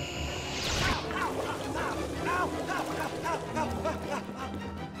 Ow, ow, ow, ow, ow, ow, ow, ow, ow.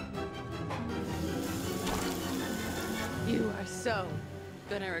 You are so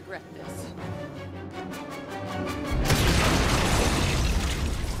gonna regret this.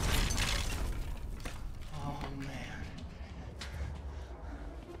 Oh, man.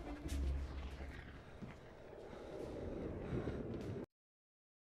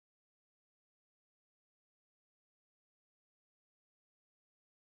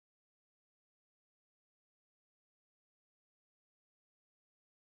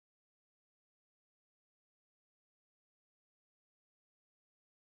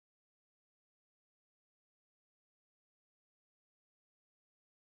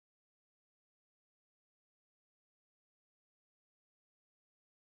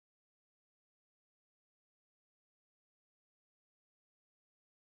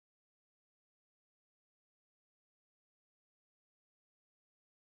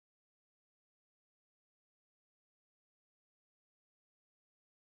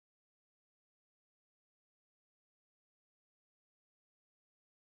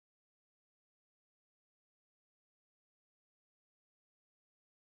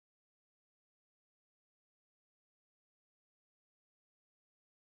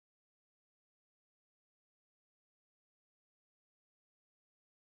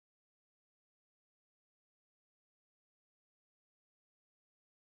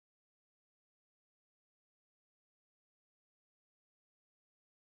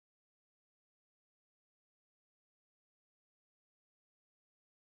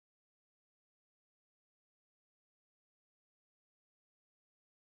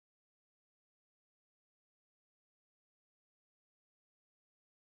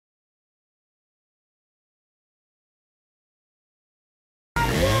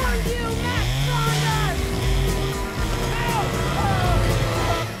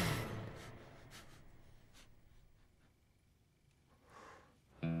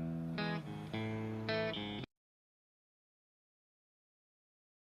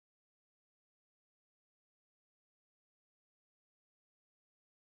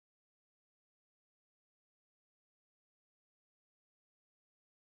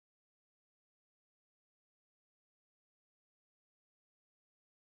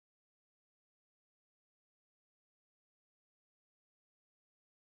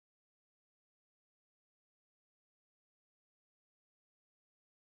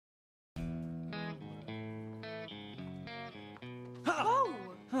 Whoa!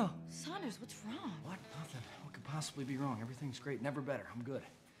 Oh. Saunders, what's wrong? What? Nothing. What could possibly be wrong? Everything's great. Never better. I'm good.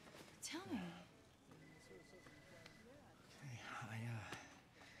 Tell me. Okay,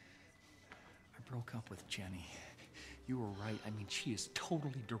 I broke up with Jenny. You were right. I mean, she is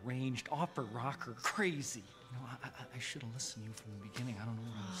totally deranged, off her rocker, crazy. You know, I should have listened to you from the beginning. I don't know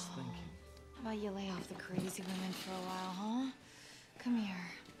what I was thinking. How about you lay off the crazy women for a while, huh? Come here.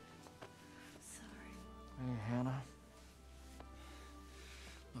 Sorry. Hey, Hannah.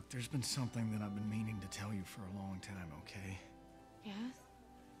 Look, there's been something that I've been meaning to tell you for a long time, okay? Yes?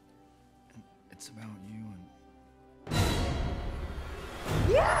 And it's about you and...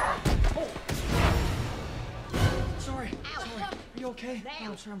 Yeah! Oh! Sorry. Sorry. Are you okay? Damn.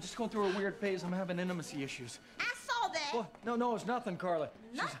 No, sir, I'm just going through a weird phase. I'm having intimacy issues. I saw that. What? No, it's nothing, Carla.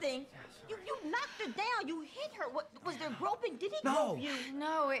 Nothing? You knocked her down. You hit her. What, was there groping? Did he No. grope you?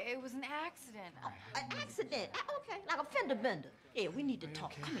 No, it was an accident. Oh, an accident. Okay, like a fender bender. Yeah, we need to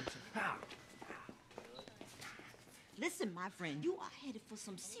talk. Okay. Come here. Listen, my friend, you are headed for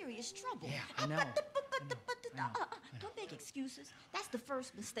some serious trouble. Yeah, I know. Don't make excuses. That's the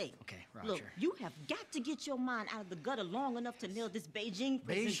first mistake. Okay, Roger. Look, you have got to get your mind out of the gutter long enough to nail this Beijing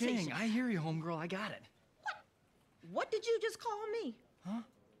presentation. Beijing. I hear you, homegirl. I got it. What did you just call me? Huh?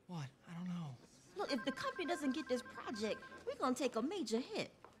 What? I don't know. Look, if the company doesn't get this project, we're gonna take a major hit.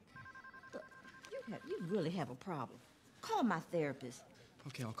 Look, you You really have a problem. Call my therapist.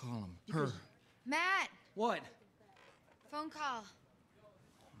 Okay, I'll call him. Her. Matt, What? phone call.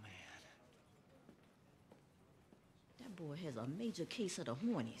 That boy has a major case of the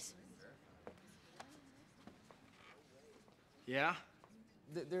hornies. Yeah?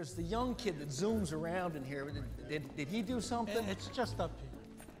 There's the young kid that zooms around in here. Did he do something? It's just up here.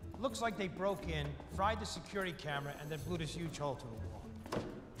 Looks like they broke in, fried the security camera, and then blew this huge hole through the wall.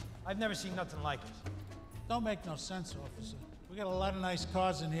 I've never seen nothing like it. Don't make no sense, officer. We got a lot of nice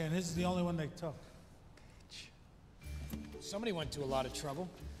cars in here, and this is the only one they took. Somebody went to a lot of trouble.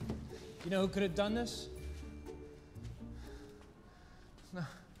 You know who could have done this?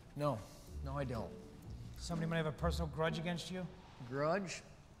 No, I don't. Somebody might have a personal grudge against you? Grudge?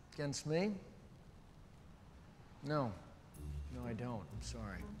 Against me? No, I don't. I'm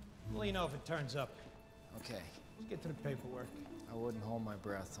sorry. Well, you know if it turns up. Okay. Let's get to the paperwork. I wouldn't hold my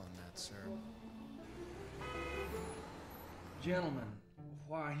breath on that, sir. Gentlemen,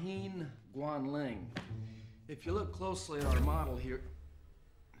 Huahin Guanling. If you look closely at our model here...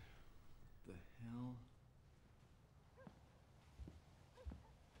 The hell?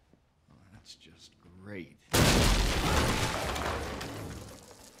 Oh, that's just great.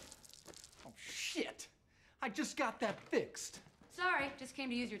 Oh, shit! I just got that fixed. Sorry, just came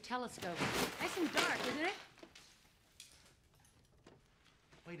to use your telescope. Nice and dark, isn't it?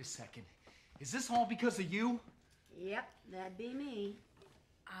 Wait a second. Is this all because of you? Yep, that'd be me.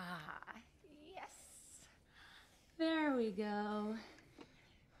 Ah, yes. There we go.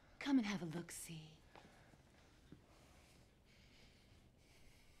 Come and have a look-see.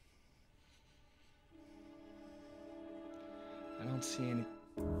 I don't see any...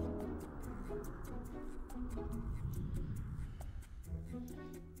 Oh,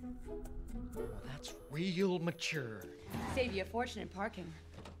 that's real mature. Save you a fortune in parking.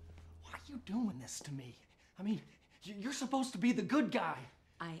 Why are you doing this to me? I mean, you're supposed to be the good guy.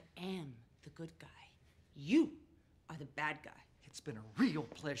 I am the good guy. You are the bad guy. It's been a real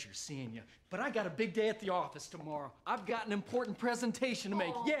pleasure seeing you, but I got a big day at the office tomorrow. I've got an important presentation to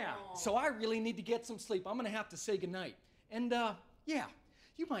make. Oh. Yeah, so I really need to get some sleep. I'm gonna have to say goodnight. And, yeah,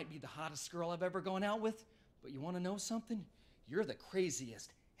 you might be the hottest girl I've ever gone out with, but you wanna know something? You're the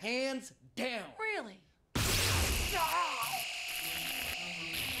craziest. Hands down. Really?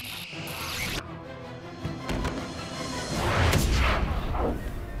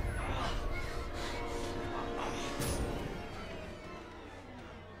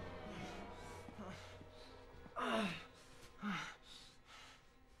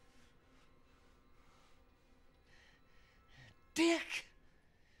 Dick!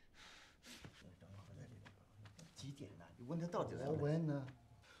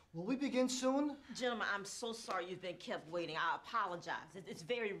 Will we begin soon? Gentlemen, I'm so sorry you've been kept waiting. I apologize. It's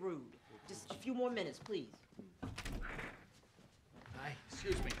very rude. Just a few more minutes, please. Hi,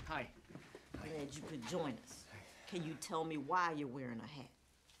 excuse me, hi. Glad you could join us. Can you tell me why you're wearing a hat?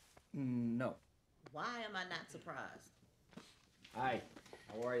 No. Why am I not surprised? Hi,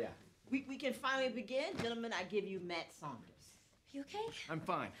 how are ya? We can finally begin. Gentlemen, I give you Matt Saunders. You okay? I'm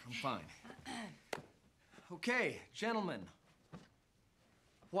fine. Okay, gentlemen.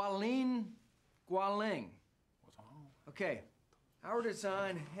 Hualin Gualing. Okay, our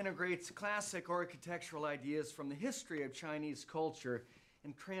design integrates classic architectural ideas from the history of Chinese culture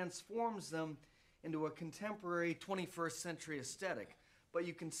and transforms them into a contemporary 21st century aesthetic. But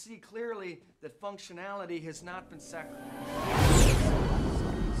you can see clearly that functionality has not been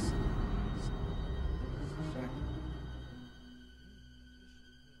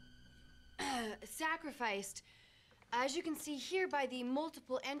Sacrificed. As you can see here by the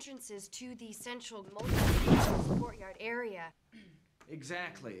multiple entrances to the central courtyard area.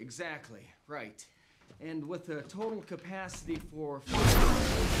 Exactly, right. And with a total capacity for...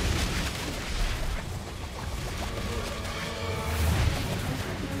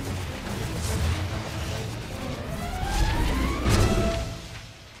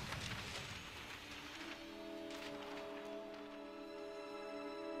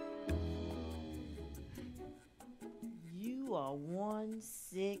 You are one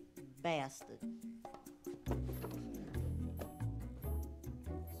sick bastard. Oh,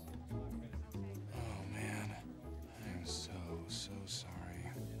 man. I am so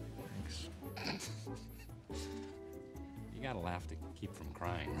sorry. Thanks. You gotta laugh to keep from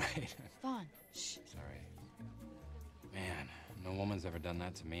crying, right? Vaughn, shh. Sorry. Man, no woman's ever done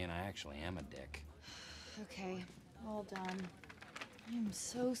that to me, and I actually am a dick. Okay, all done. I'm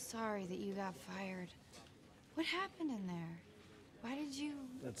so sorry that you got fired. What happened in there? Why did you...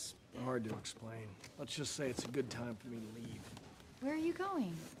 That's hard to explain. Let's just say it's a good time for me to leave. Where are you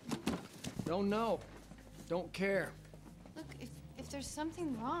going? Don't know. Don't care. Look, if there's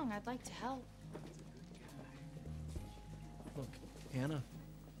something wrong, I'd like to help. Look, Anna,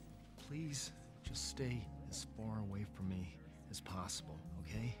 please just stay as far away from me as possible,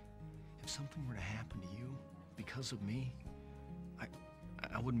 okay? If something were to happen to you because of me,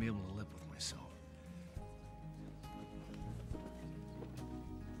 I wouldn't be able to live with myself.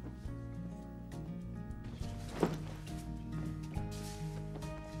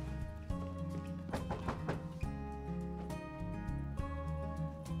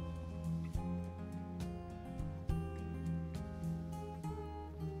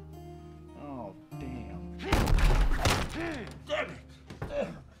 Oh, damn. Damn it!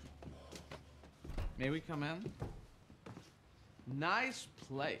 May we come in? Nice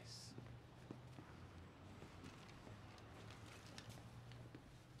place.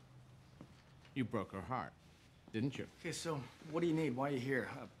 You broke her heart, didn't you? Okay, so what do you need? Why are you here?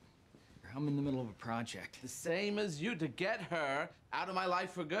 I'm in the middle of a project. The same as you, to get her out of my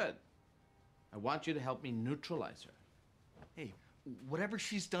life for good. I want you to help me neutralize her. Hey, whatever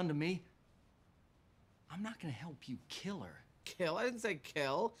she's done to me, I'm not gonna help you kill her. Kill? I didn't say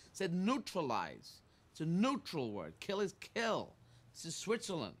kill. I said neutralize. It's a neutral word. Kill is kill. This is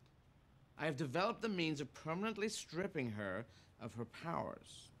Switzerland. I have developed the means of permanently stripping her of her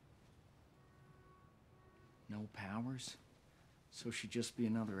powers. No powers? So she'd just be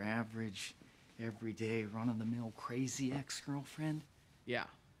another average, everyday, run-of-the-mill crazy ex-girlfriend? Yeah,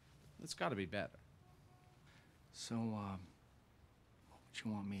 it's got to be better. So, what would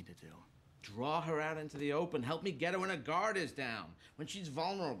you want me to do? Draw her out into the open. Help me get her when her guard is down, when she's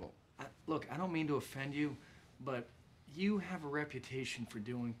vulnerable. Look, I don't mean to offend you, but you have a reputation for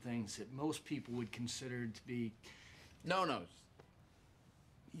doing things that most people would consider to be... No-nos.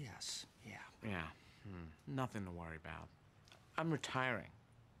 Yes, yeah. Yeah, nothing to worry about. I'm retiring.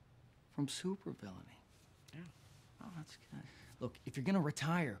 From supervillainy? Yeah. Oh, that's good. Look, if you're gonna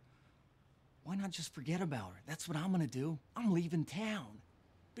retire, why not just forget about her? That's what I'm gonna do. I'm leaving town.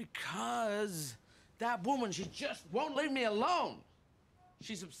 Because that woman, she just won't leave me alone.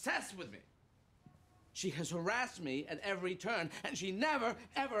 She's obsessed with me. She has harassed me at every turn, and she never,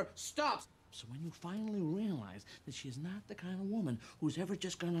 ever stops. So when you finally realize that she is not the kind of woman who's ever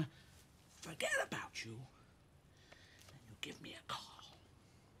just gonna forget about you, then you give me a call.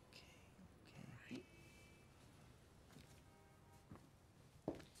 Okay.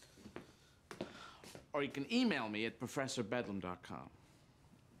 Or you can email me at professorbedlam.com.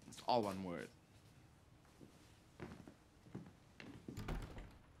 It's all one word.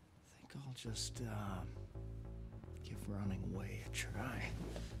 I think I'll just, give running away a try.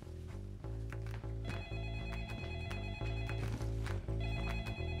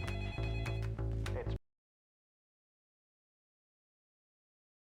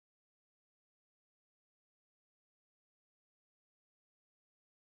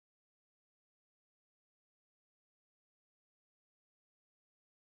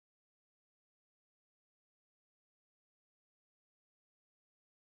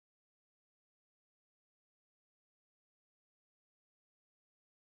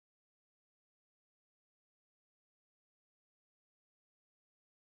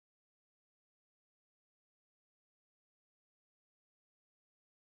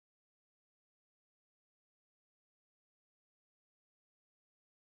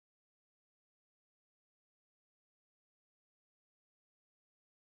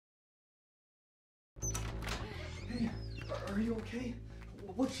 Hey, are you okay?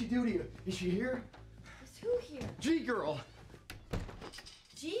 What'd she do to you? Is she here? Is who here? G-Girl!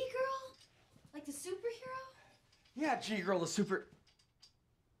 G-Girl? Like the superhero? Yeah, G-Girl, the super...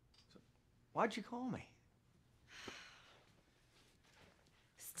 So, why'd you call me?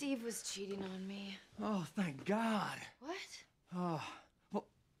 Steve was cheating on me. Oh, thank God. What? Oh, well,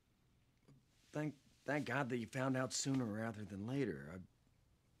 thank God that you found out sooner rather than later.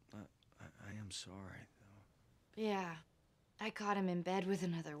 I am sorry, though. Yeah. I caught him in bed with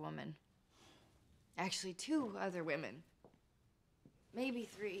another woman. Actually, 2 other women. Maybe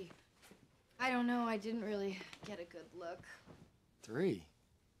 3. I don't know. I didn't really get a good look. 3?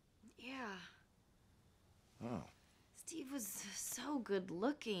 Yeah. Oh. Steve was so good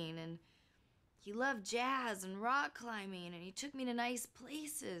looking, and he loved jazz and rock climbing, and he took me to nice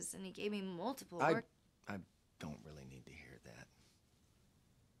places, and he gave me multiple work. I don't really need to hear that.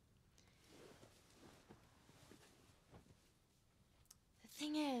 The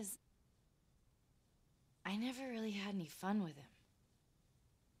thing is, I never really had any fun with him.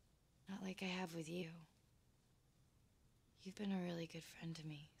 Not like I have with you. You've been a really good friend to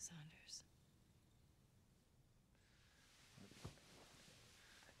me, Saunders.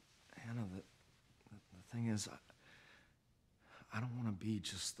 Hannah, the thing is, I don't want to be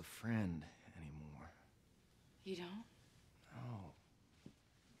just the friend anymore. You don't? No.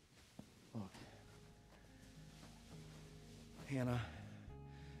 Look. Hannah,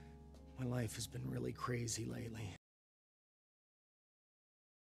 my life has been really crazy lately.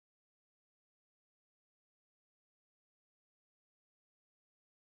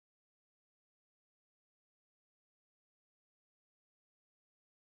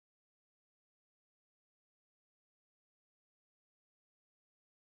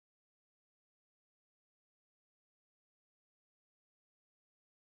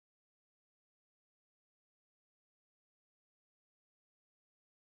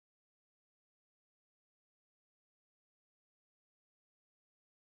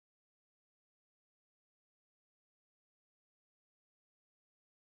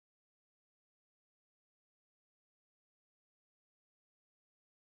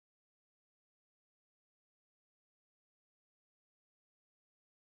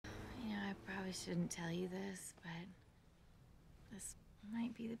 You know, I probably shouldn't tell you this, but this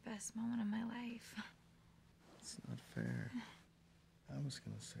might be the best moment of my life. It's not fair. I was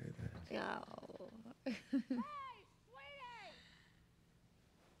gonna say that. Oh.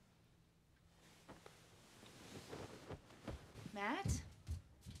 Matt?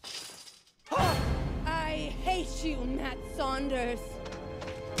 I hate you, Matt Saunders.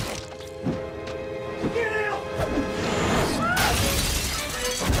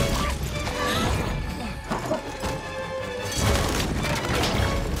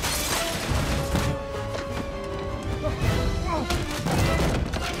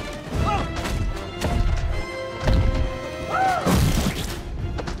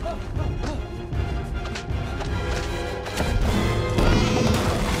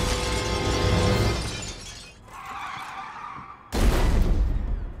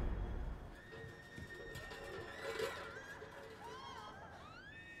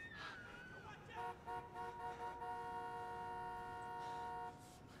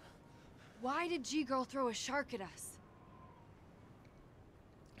 Why did G-Girl throw a shark at us?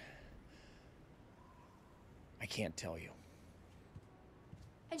 I can't tell you.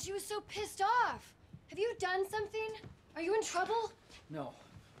 And she was so pissed off. Have you done something? Are you in trouble? No.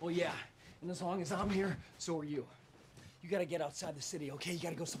 Well, yeah. And as long as I'm here, so are you. You gotta get outside the city, okay? You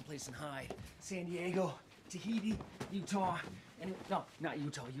gotta go someplace and hide. San Diego, Tahiti, Utah. No, not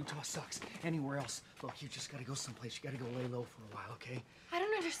Utah. Utah sucks. Anywhere else. Look, you just gotta go someplace. You gotta go lay low for a while, okay? I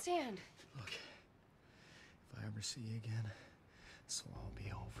don't understand. Look, if I ever see you again, this will all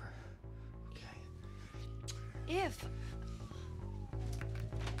be over, okay? If.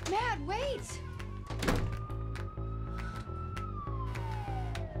 Matt, wait!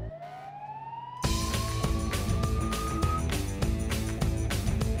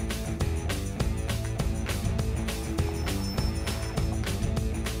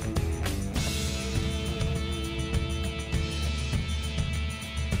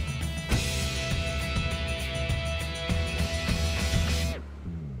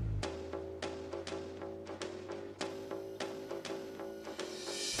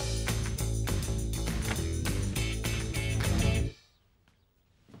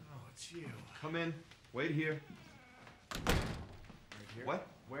 Come in. Wait here. Right here? What?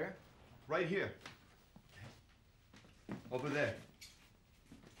 Where? Right here. Over there.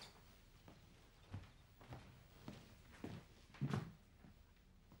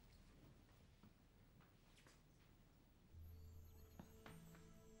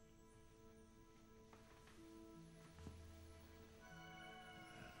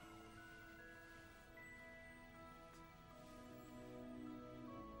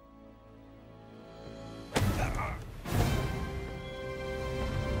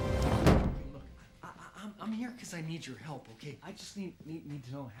 I'm here because I need your help, okay? I just need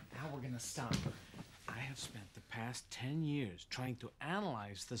to know how we're gonna stop her. I have spent the past 10 years trying to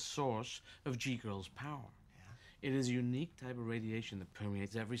analyze the source of G-Girl's power. Yeah. It is a unique type of radiation that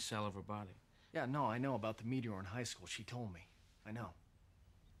permeates every cell of her body. Yeah, no, I know about the meteor in high school. She told me. I know.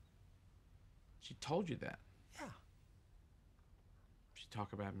 She told you that? Yeah. She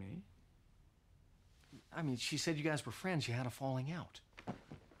talk about me? I mean, she said you guys were friends. You had a falling out.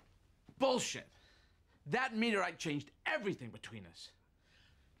 Bullshit! That meteorite changed everything between us.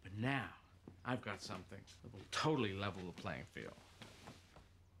 But now, I've got something that will totally level the playing field.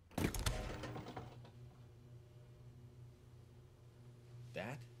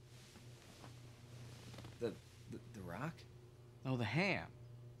 That? The rock? No, the ham.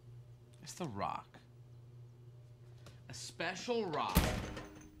 It's the rock. A special rock.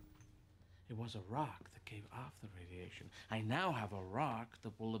 It was a rock that gave off the radiation. I now have a rock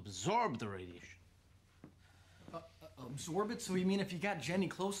that will absorb the radiation. Absorb it? So you mean if you got Jenny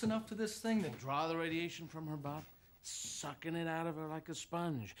close enough to this thing that... Draw the radiation from her body, sucking it out of her like a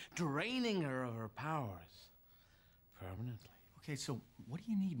sponge, draining her of her powers permanently. Okay, so what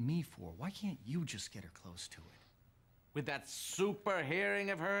do you need me for? Why can't you just get her close to it? With that super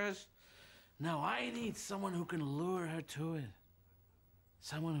hearing of hers? No, I need someone who can lure her to it.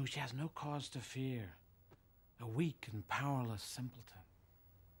 Someone who she has no cause to fear. A weak and powerless simpleton.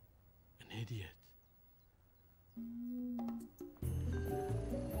 An idiot.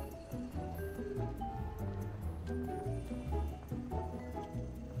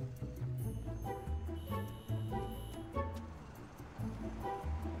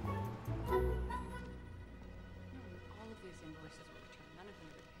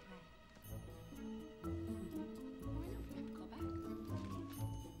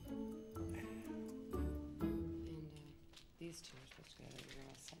 These two are supposed to go to your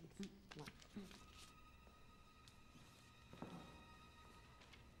last sentence. Come on.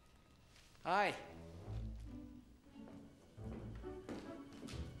 Hi.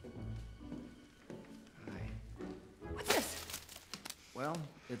 What's this? Well,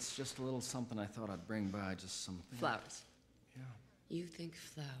 it's just a little something I thought I'd bring by, just some... Flowers. Yeah. You think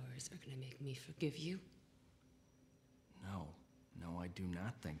flowers are gonna make me forgive you? No. No, I do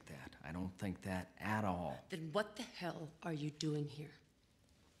not think that. I don't think that at all. Then what the hell are you doing here?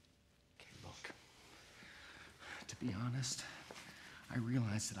 Okay, look. To be honest, I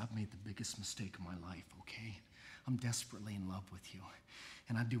realize that I've made the biggest mistake of my life, okay? I'm desperately in love with you,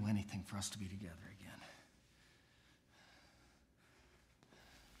 and I'd do anything for us to be together again.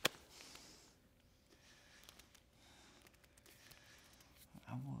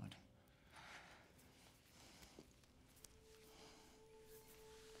 I would.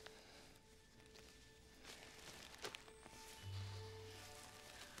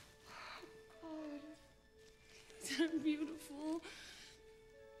 Isn't beautiful?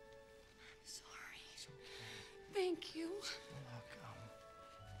 Sorry. Thank you. Look,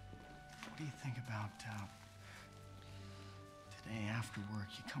 what do you think about, today after work,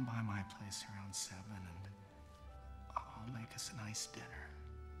 you come by my place around 7 and I'll make us a nice dinner.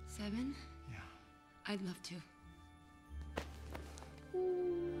 7? Yeah. I'd love to.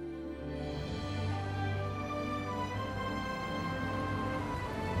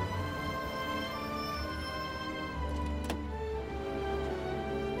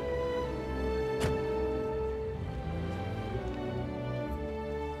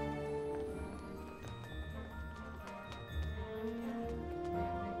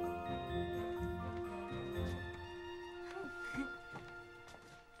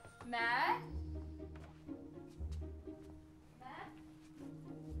 Matt?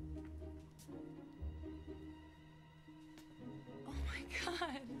 Oh my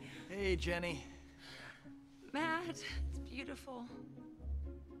God. Hey, Jenny. Matt, it's beautiful.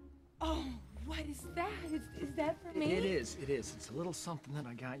 Oh, what is that? Is that for me? It is. It's a little something that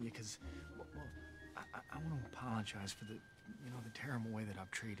I got you because, well, I want to apologize for the terrible way that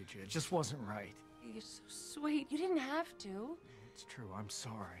I've treated you. It just wasn't right. You're so sweet. You didn't have to. It's true. I'm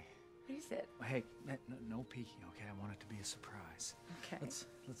sorry. What is it? Hey, no peeking, okay? I want it to be a surprise. Okay. Let's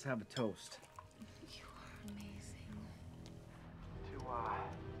have a toast. You are amazing. To,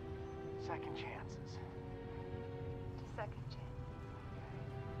 second chances. Second chance.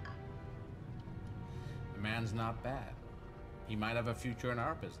 The man's not bad. He might have a future in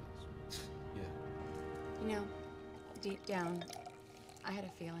our business. You know, deep down, I had a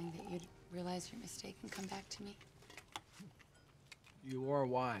feeling that you'd realize your mistake and come back to me. You are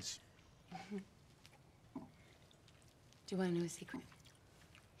wise. Do you want to know a secret?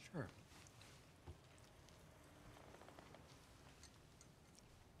 Sure.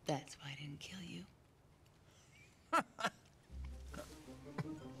 That's why I didn't kill you.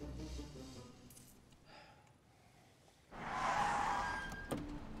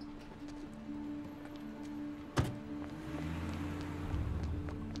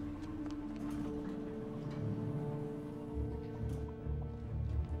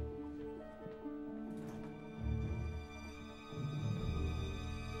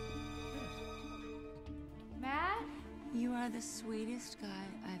 Matt? You are the sweetest guy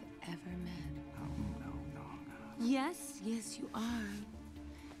I've ever met. Oh, no. Yes, you are.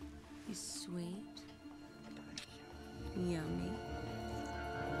 You're sweet. Yummy.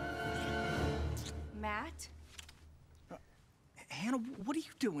 Matt? Hannah, what are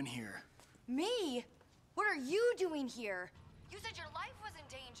you doing here? Me? What are you doing here? You said your life was in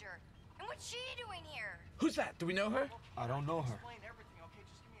danger. And what's she doing here? Who's that? Do we know her? I don't know her. Explain everything, okay?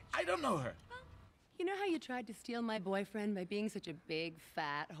 Just give me a I don't know her. You know how you tried to steal my boyfriend by being such a big,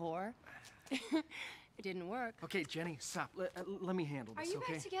 fat whore? It didn't work. Okay, Jenny, stop. Let me handle Are this, you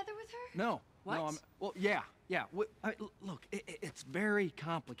okay? back together with her? No. What? No, well, yeah. Look, it's very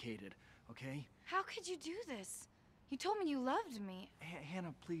complicated, okay? How could you do this? You told me you loved me.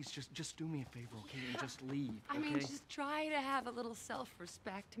 Hannah, please, just do me a favor, okay? And just leave, I okay? mean, just try to have a little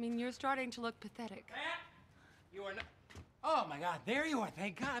self-respect. I mean, you're starting to look pathetic. You are not. Oh my God, there you are.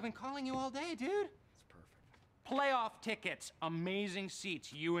 Thank God. I've been calling you all day, dude. It's perfect. Playoff tickets, amazing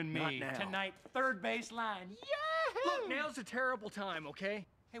seats, you and me. Not now. Tonight, third base line. Yahoo! Look, now's a terrible time, okay?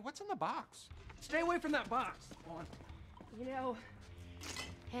 Hey, what's in the box? Stay away from that box. Come on. You know,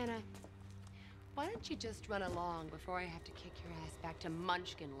 Hannah, why don't you just run along before I have to kick your ass back to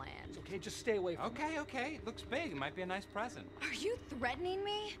Munchkin Land? Okay, just stay away from Okay. It looks big. It might be a nice present. Are you threatening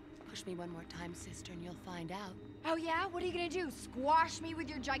me? Push me one more time, sister, and you'll find out. Oh yeah? What are you gonna do? Squash me with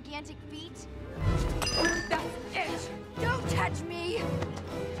your gigantic feet? That's it! Don't touch me!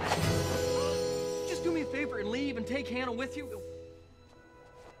 Just do me a favor and leave and take Hannah with you.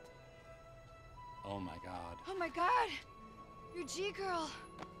 Oh my God. Oh my God! You're G-Girl.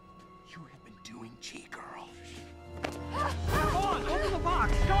 You have been doing G-Girl. Come on, open the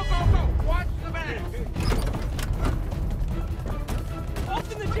box. Go. Watch the bag.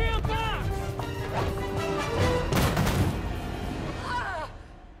 Open the damn box.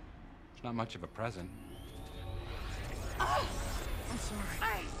 It's not much of a present. I'm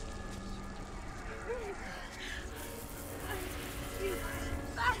sorry. You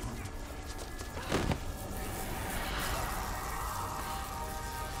bastard!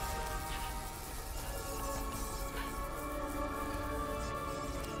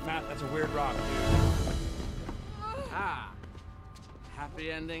 Matt, that's a weird rock, dude. Ah,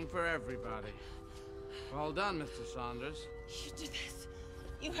 happy ending for everybody. Well done, Mr. Saunders. You did this.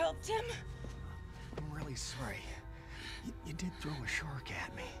 You helped him. I'm really sorry. You did throw a shark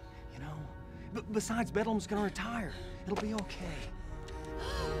at me, you know? But besides, Bedlam's gonna retire. It'll be okay.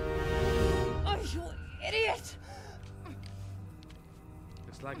 Oh, you idiot!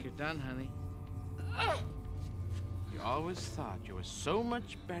 Looks like you're done, honey. You always thought you were so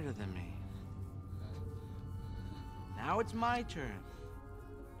much better than me. Now it's my turn.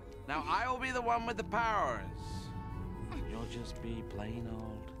 Now I will be the one with the powers. You'll just be plain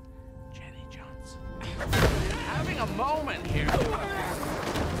old Jenny Johnson. Having a moment here.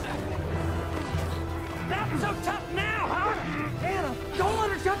 Not so tough now, huh? Hannah, don't let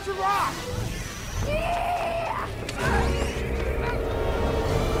her touch your rock!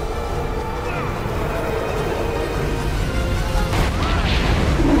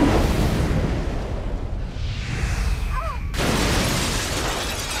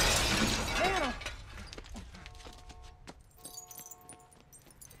 Hannah!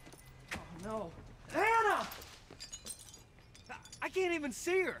 Oh, no. Hannah! I can't even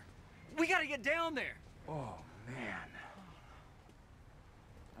see her. We gotta get down there. Oh, man.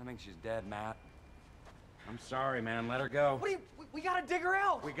 I think she's dead, Matt. I'm sorry, man. Let her go. What do you... We gotta dig her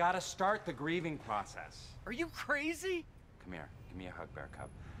out. We gotta start the grieving process. Are you crazy? Come here. Give me a hug, Bear Cub.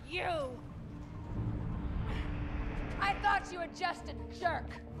 You! I thought you were just a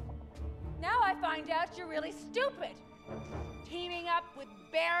jerk. Now I find out you're really stupid. Teaming up with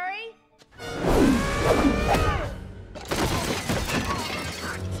Barry?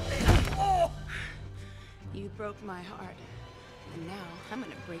 You broke my heart. And now I'm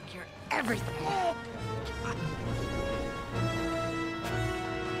gonna break your everything.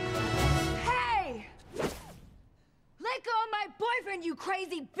 Hey! Let go of my boyfriend, you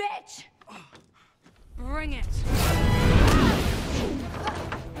crazy bitch! Bring it.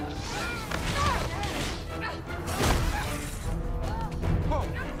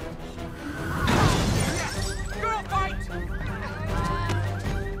 Girl fight!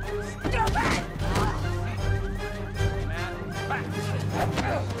 Stupid!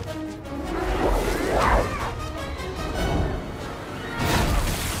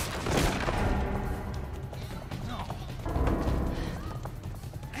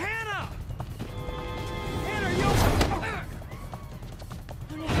 Hannah! Hannah, are you okay?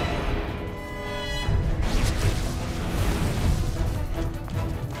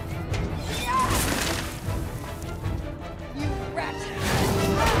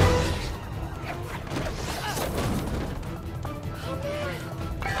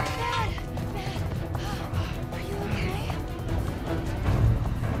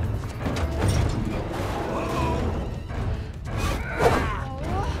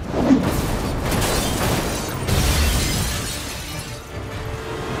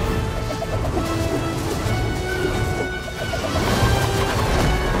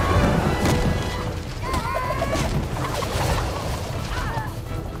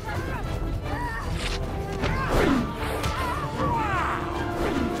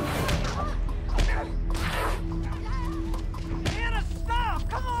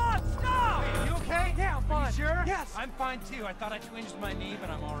 I'm fine too. I thought I twinged my knee,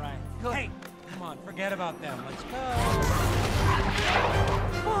 but I'm all right. Good. Hey, come on, forget about them. Let's go.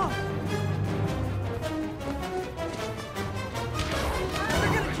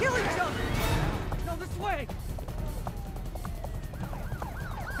 They're gonna kill each other! No, this way!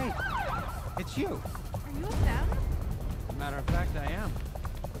 Hey, it's you. Are you with them? As a matter of fact, I am.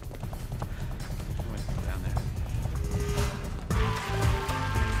 Wait, down there.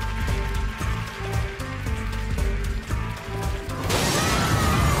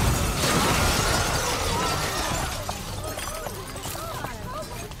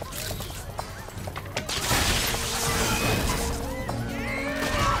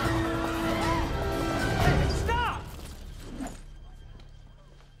 Stop!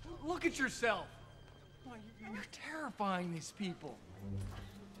 Look at yourself. Oh, you're terrifying these people.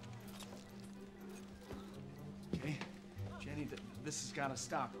 Okay, Jenny, this has got to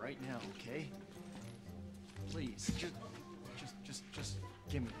stop right now, okay? Please, just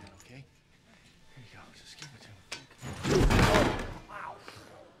give me that, okay? Here you go, just give it to me. Wow.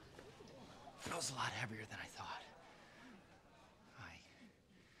 That was a lot heavier than I thought.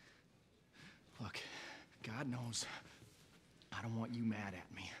 Look, God knows I don't want you mad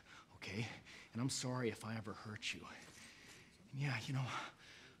at me, okay? And I'm sorry if I ever hurt you. And yeah, you know,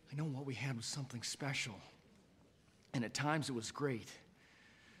 I know what we had was something special. And at times it was great.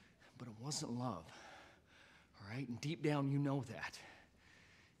 But it wasn't love, all right? And deep down you know that.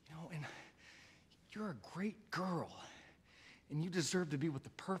 You know, and you're a great girl. And you deserve to be with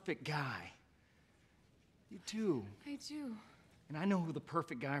the perfect guy. You do. I do. And I know who the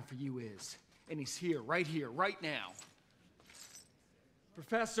perfect guy for you is. And he's here, right now.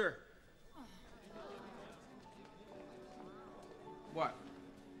 Professor. What?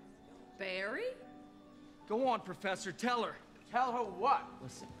 Barry? Go on, Professor, tell her. Tell her what?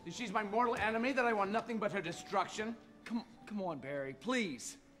 Listen. She's my mortal enemy, that I want nothing but her destruction. Come on, Barry,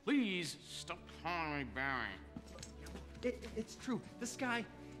 please. Please, stop calling me Barry. It's true. This guy,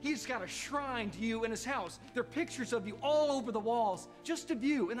 he's got a shrine to you in his house. There are pictures of you all over the walls, just of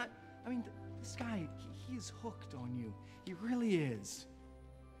you. And I mean, this guy, he is hooked on you. He really is.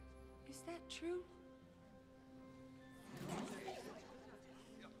 Is that true?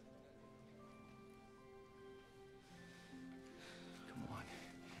 Come on.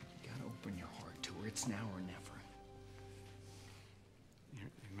 You gotta open your heart to her. It's now or never.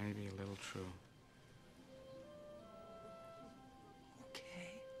 It may be a little true.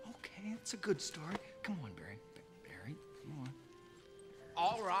 Okay, it's a good start. Come on, Barry. Barry, come on.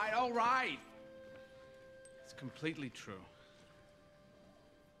 All right. It's completely true.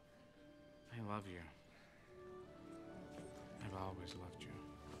 I love you. I've always loved you.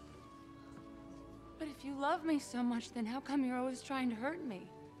 But if you love me so much, then how come you're always trying to hurt me?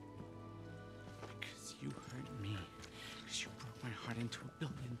 Because you hurt me. Because you broke my heart into a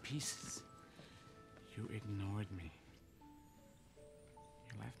billion pieces. You ignored me.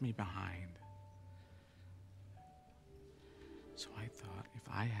 You left me behind. So I thought if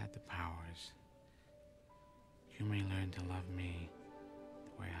I had the powers, you may learn to love me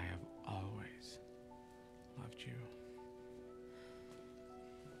the way I have always loved you.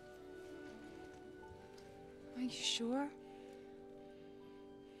 Are you sure?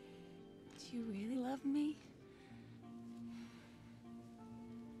 Do you really love me?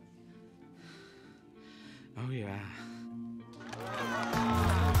 Oh, yeah.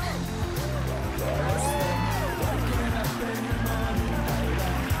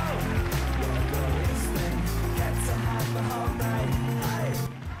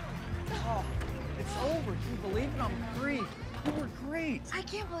 Oh, it's over. Can you believe it? I'm free. You were great. I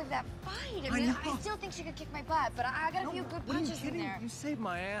can't believe that fight. I know. I still think she could kick my butt, but I got a few good What are you punches in kidding? there. You saved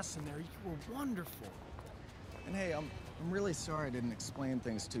my ass in there. You were wonderful. And hey, I'm really sorry I didn't explain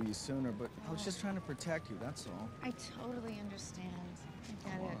things to you sooner, but I was just trying to protect you, that's all. I totally understand. I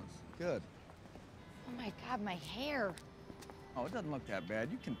get it. Good. Oh my God, my hair. Oh, it doesn't look that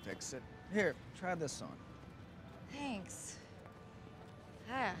bad. You can fix it. Here, try this on. Thanks.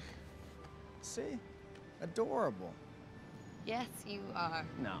 Ah, See? Adorable. yes, you are.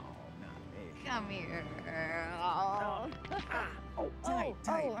 No, not me. Come here. Oh, Tight.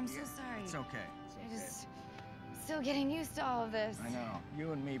 oh, I'm so sorry. It's okay. It's I okay. just still getting used to all of this. I know.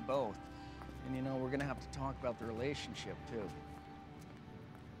 You and me both. And you know, we're gonna have to talk about the relationship, too.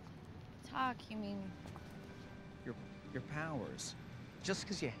 Talk, you mean? Your powers. Just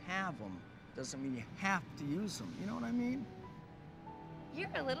because you have them doesn't mean you have to use them. You know what I mean? You're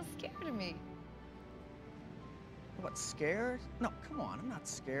a little scared of me. What, scared? No, come on. I'm not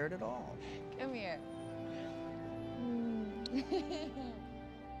scared at all. Come here.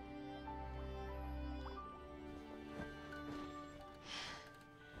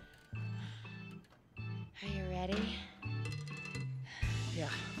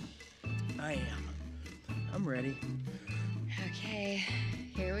 Ready? Okay,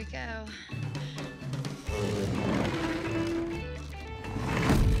 here we go.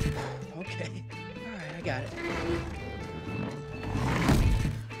 Okay. All right, I got it.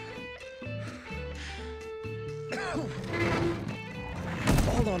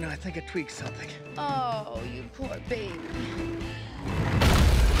 Hold on, I think I tweaked something. Oh, you poor baby.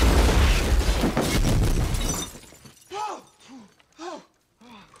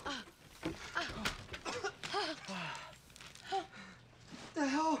 What the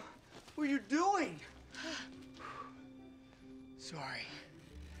hell were you doing? Sorry.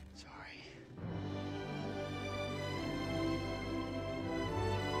 Sorry.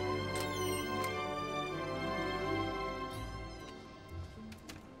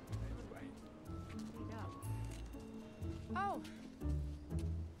 Oh.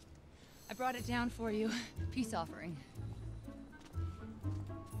 I brought it down for you. Peace offering.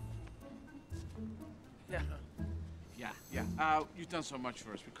 Yeah. You've done so much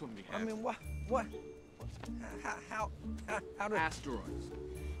for us. We couldn't be happy. I mean, what? How did... Asteroids.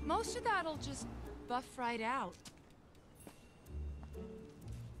 Most of that'll just buff right out.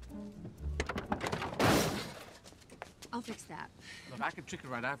 I'll fix that. Look, I can trick it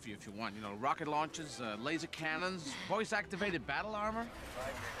right out for you if you want. You know, rocket launchers, laser cannons, voice-activated battle armor.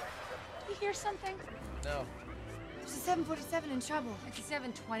 You hear something? No. There's a 747 in trouble. It's a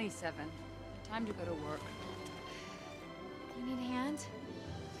 727. Time to go to work. You need a hand?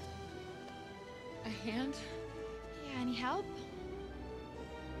 A hand? Yeah, any help?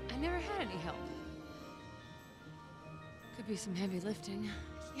 I never had any help. Could be some heavy lifting.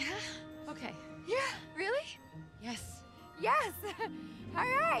 Yeah? Okay. Yeah, really? Yes. Yes! All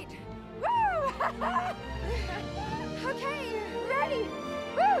right! Woo! Okay, ready!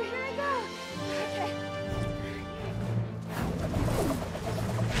 Woo, here we go! Okay.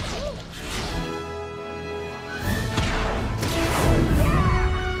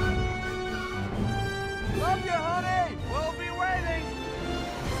 Love you, honey! We'll be waiting!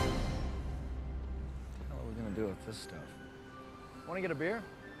 What are we gonna do with this stuff? Want to get a beer?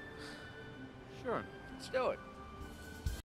 Sure. Let's do it.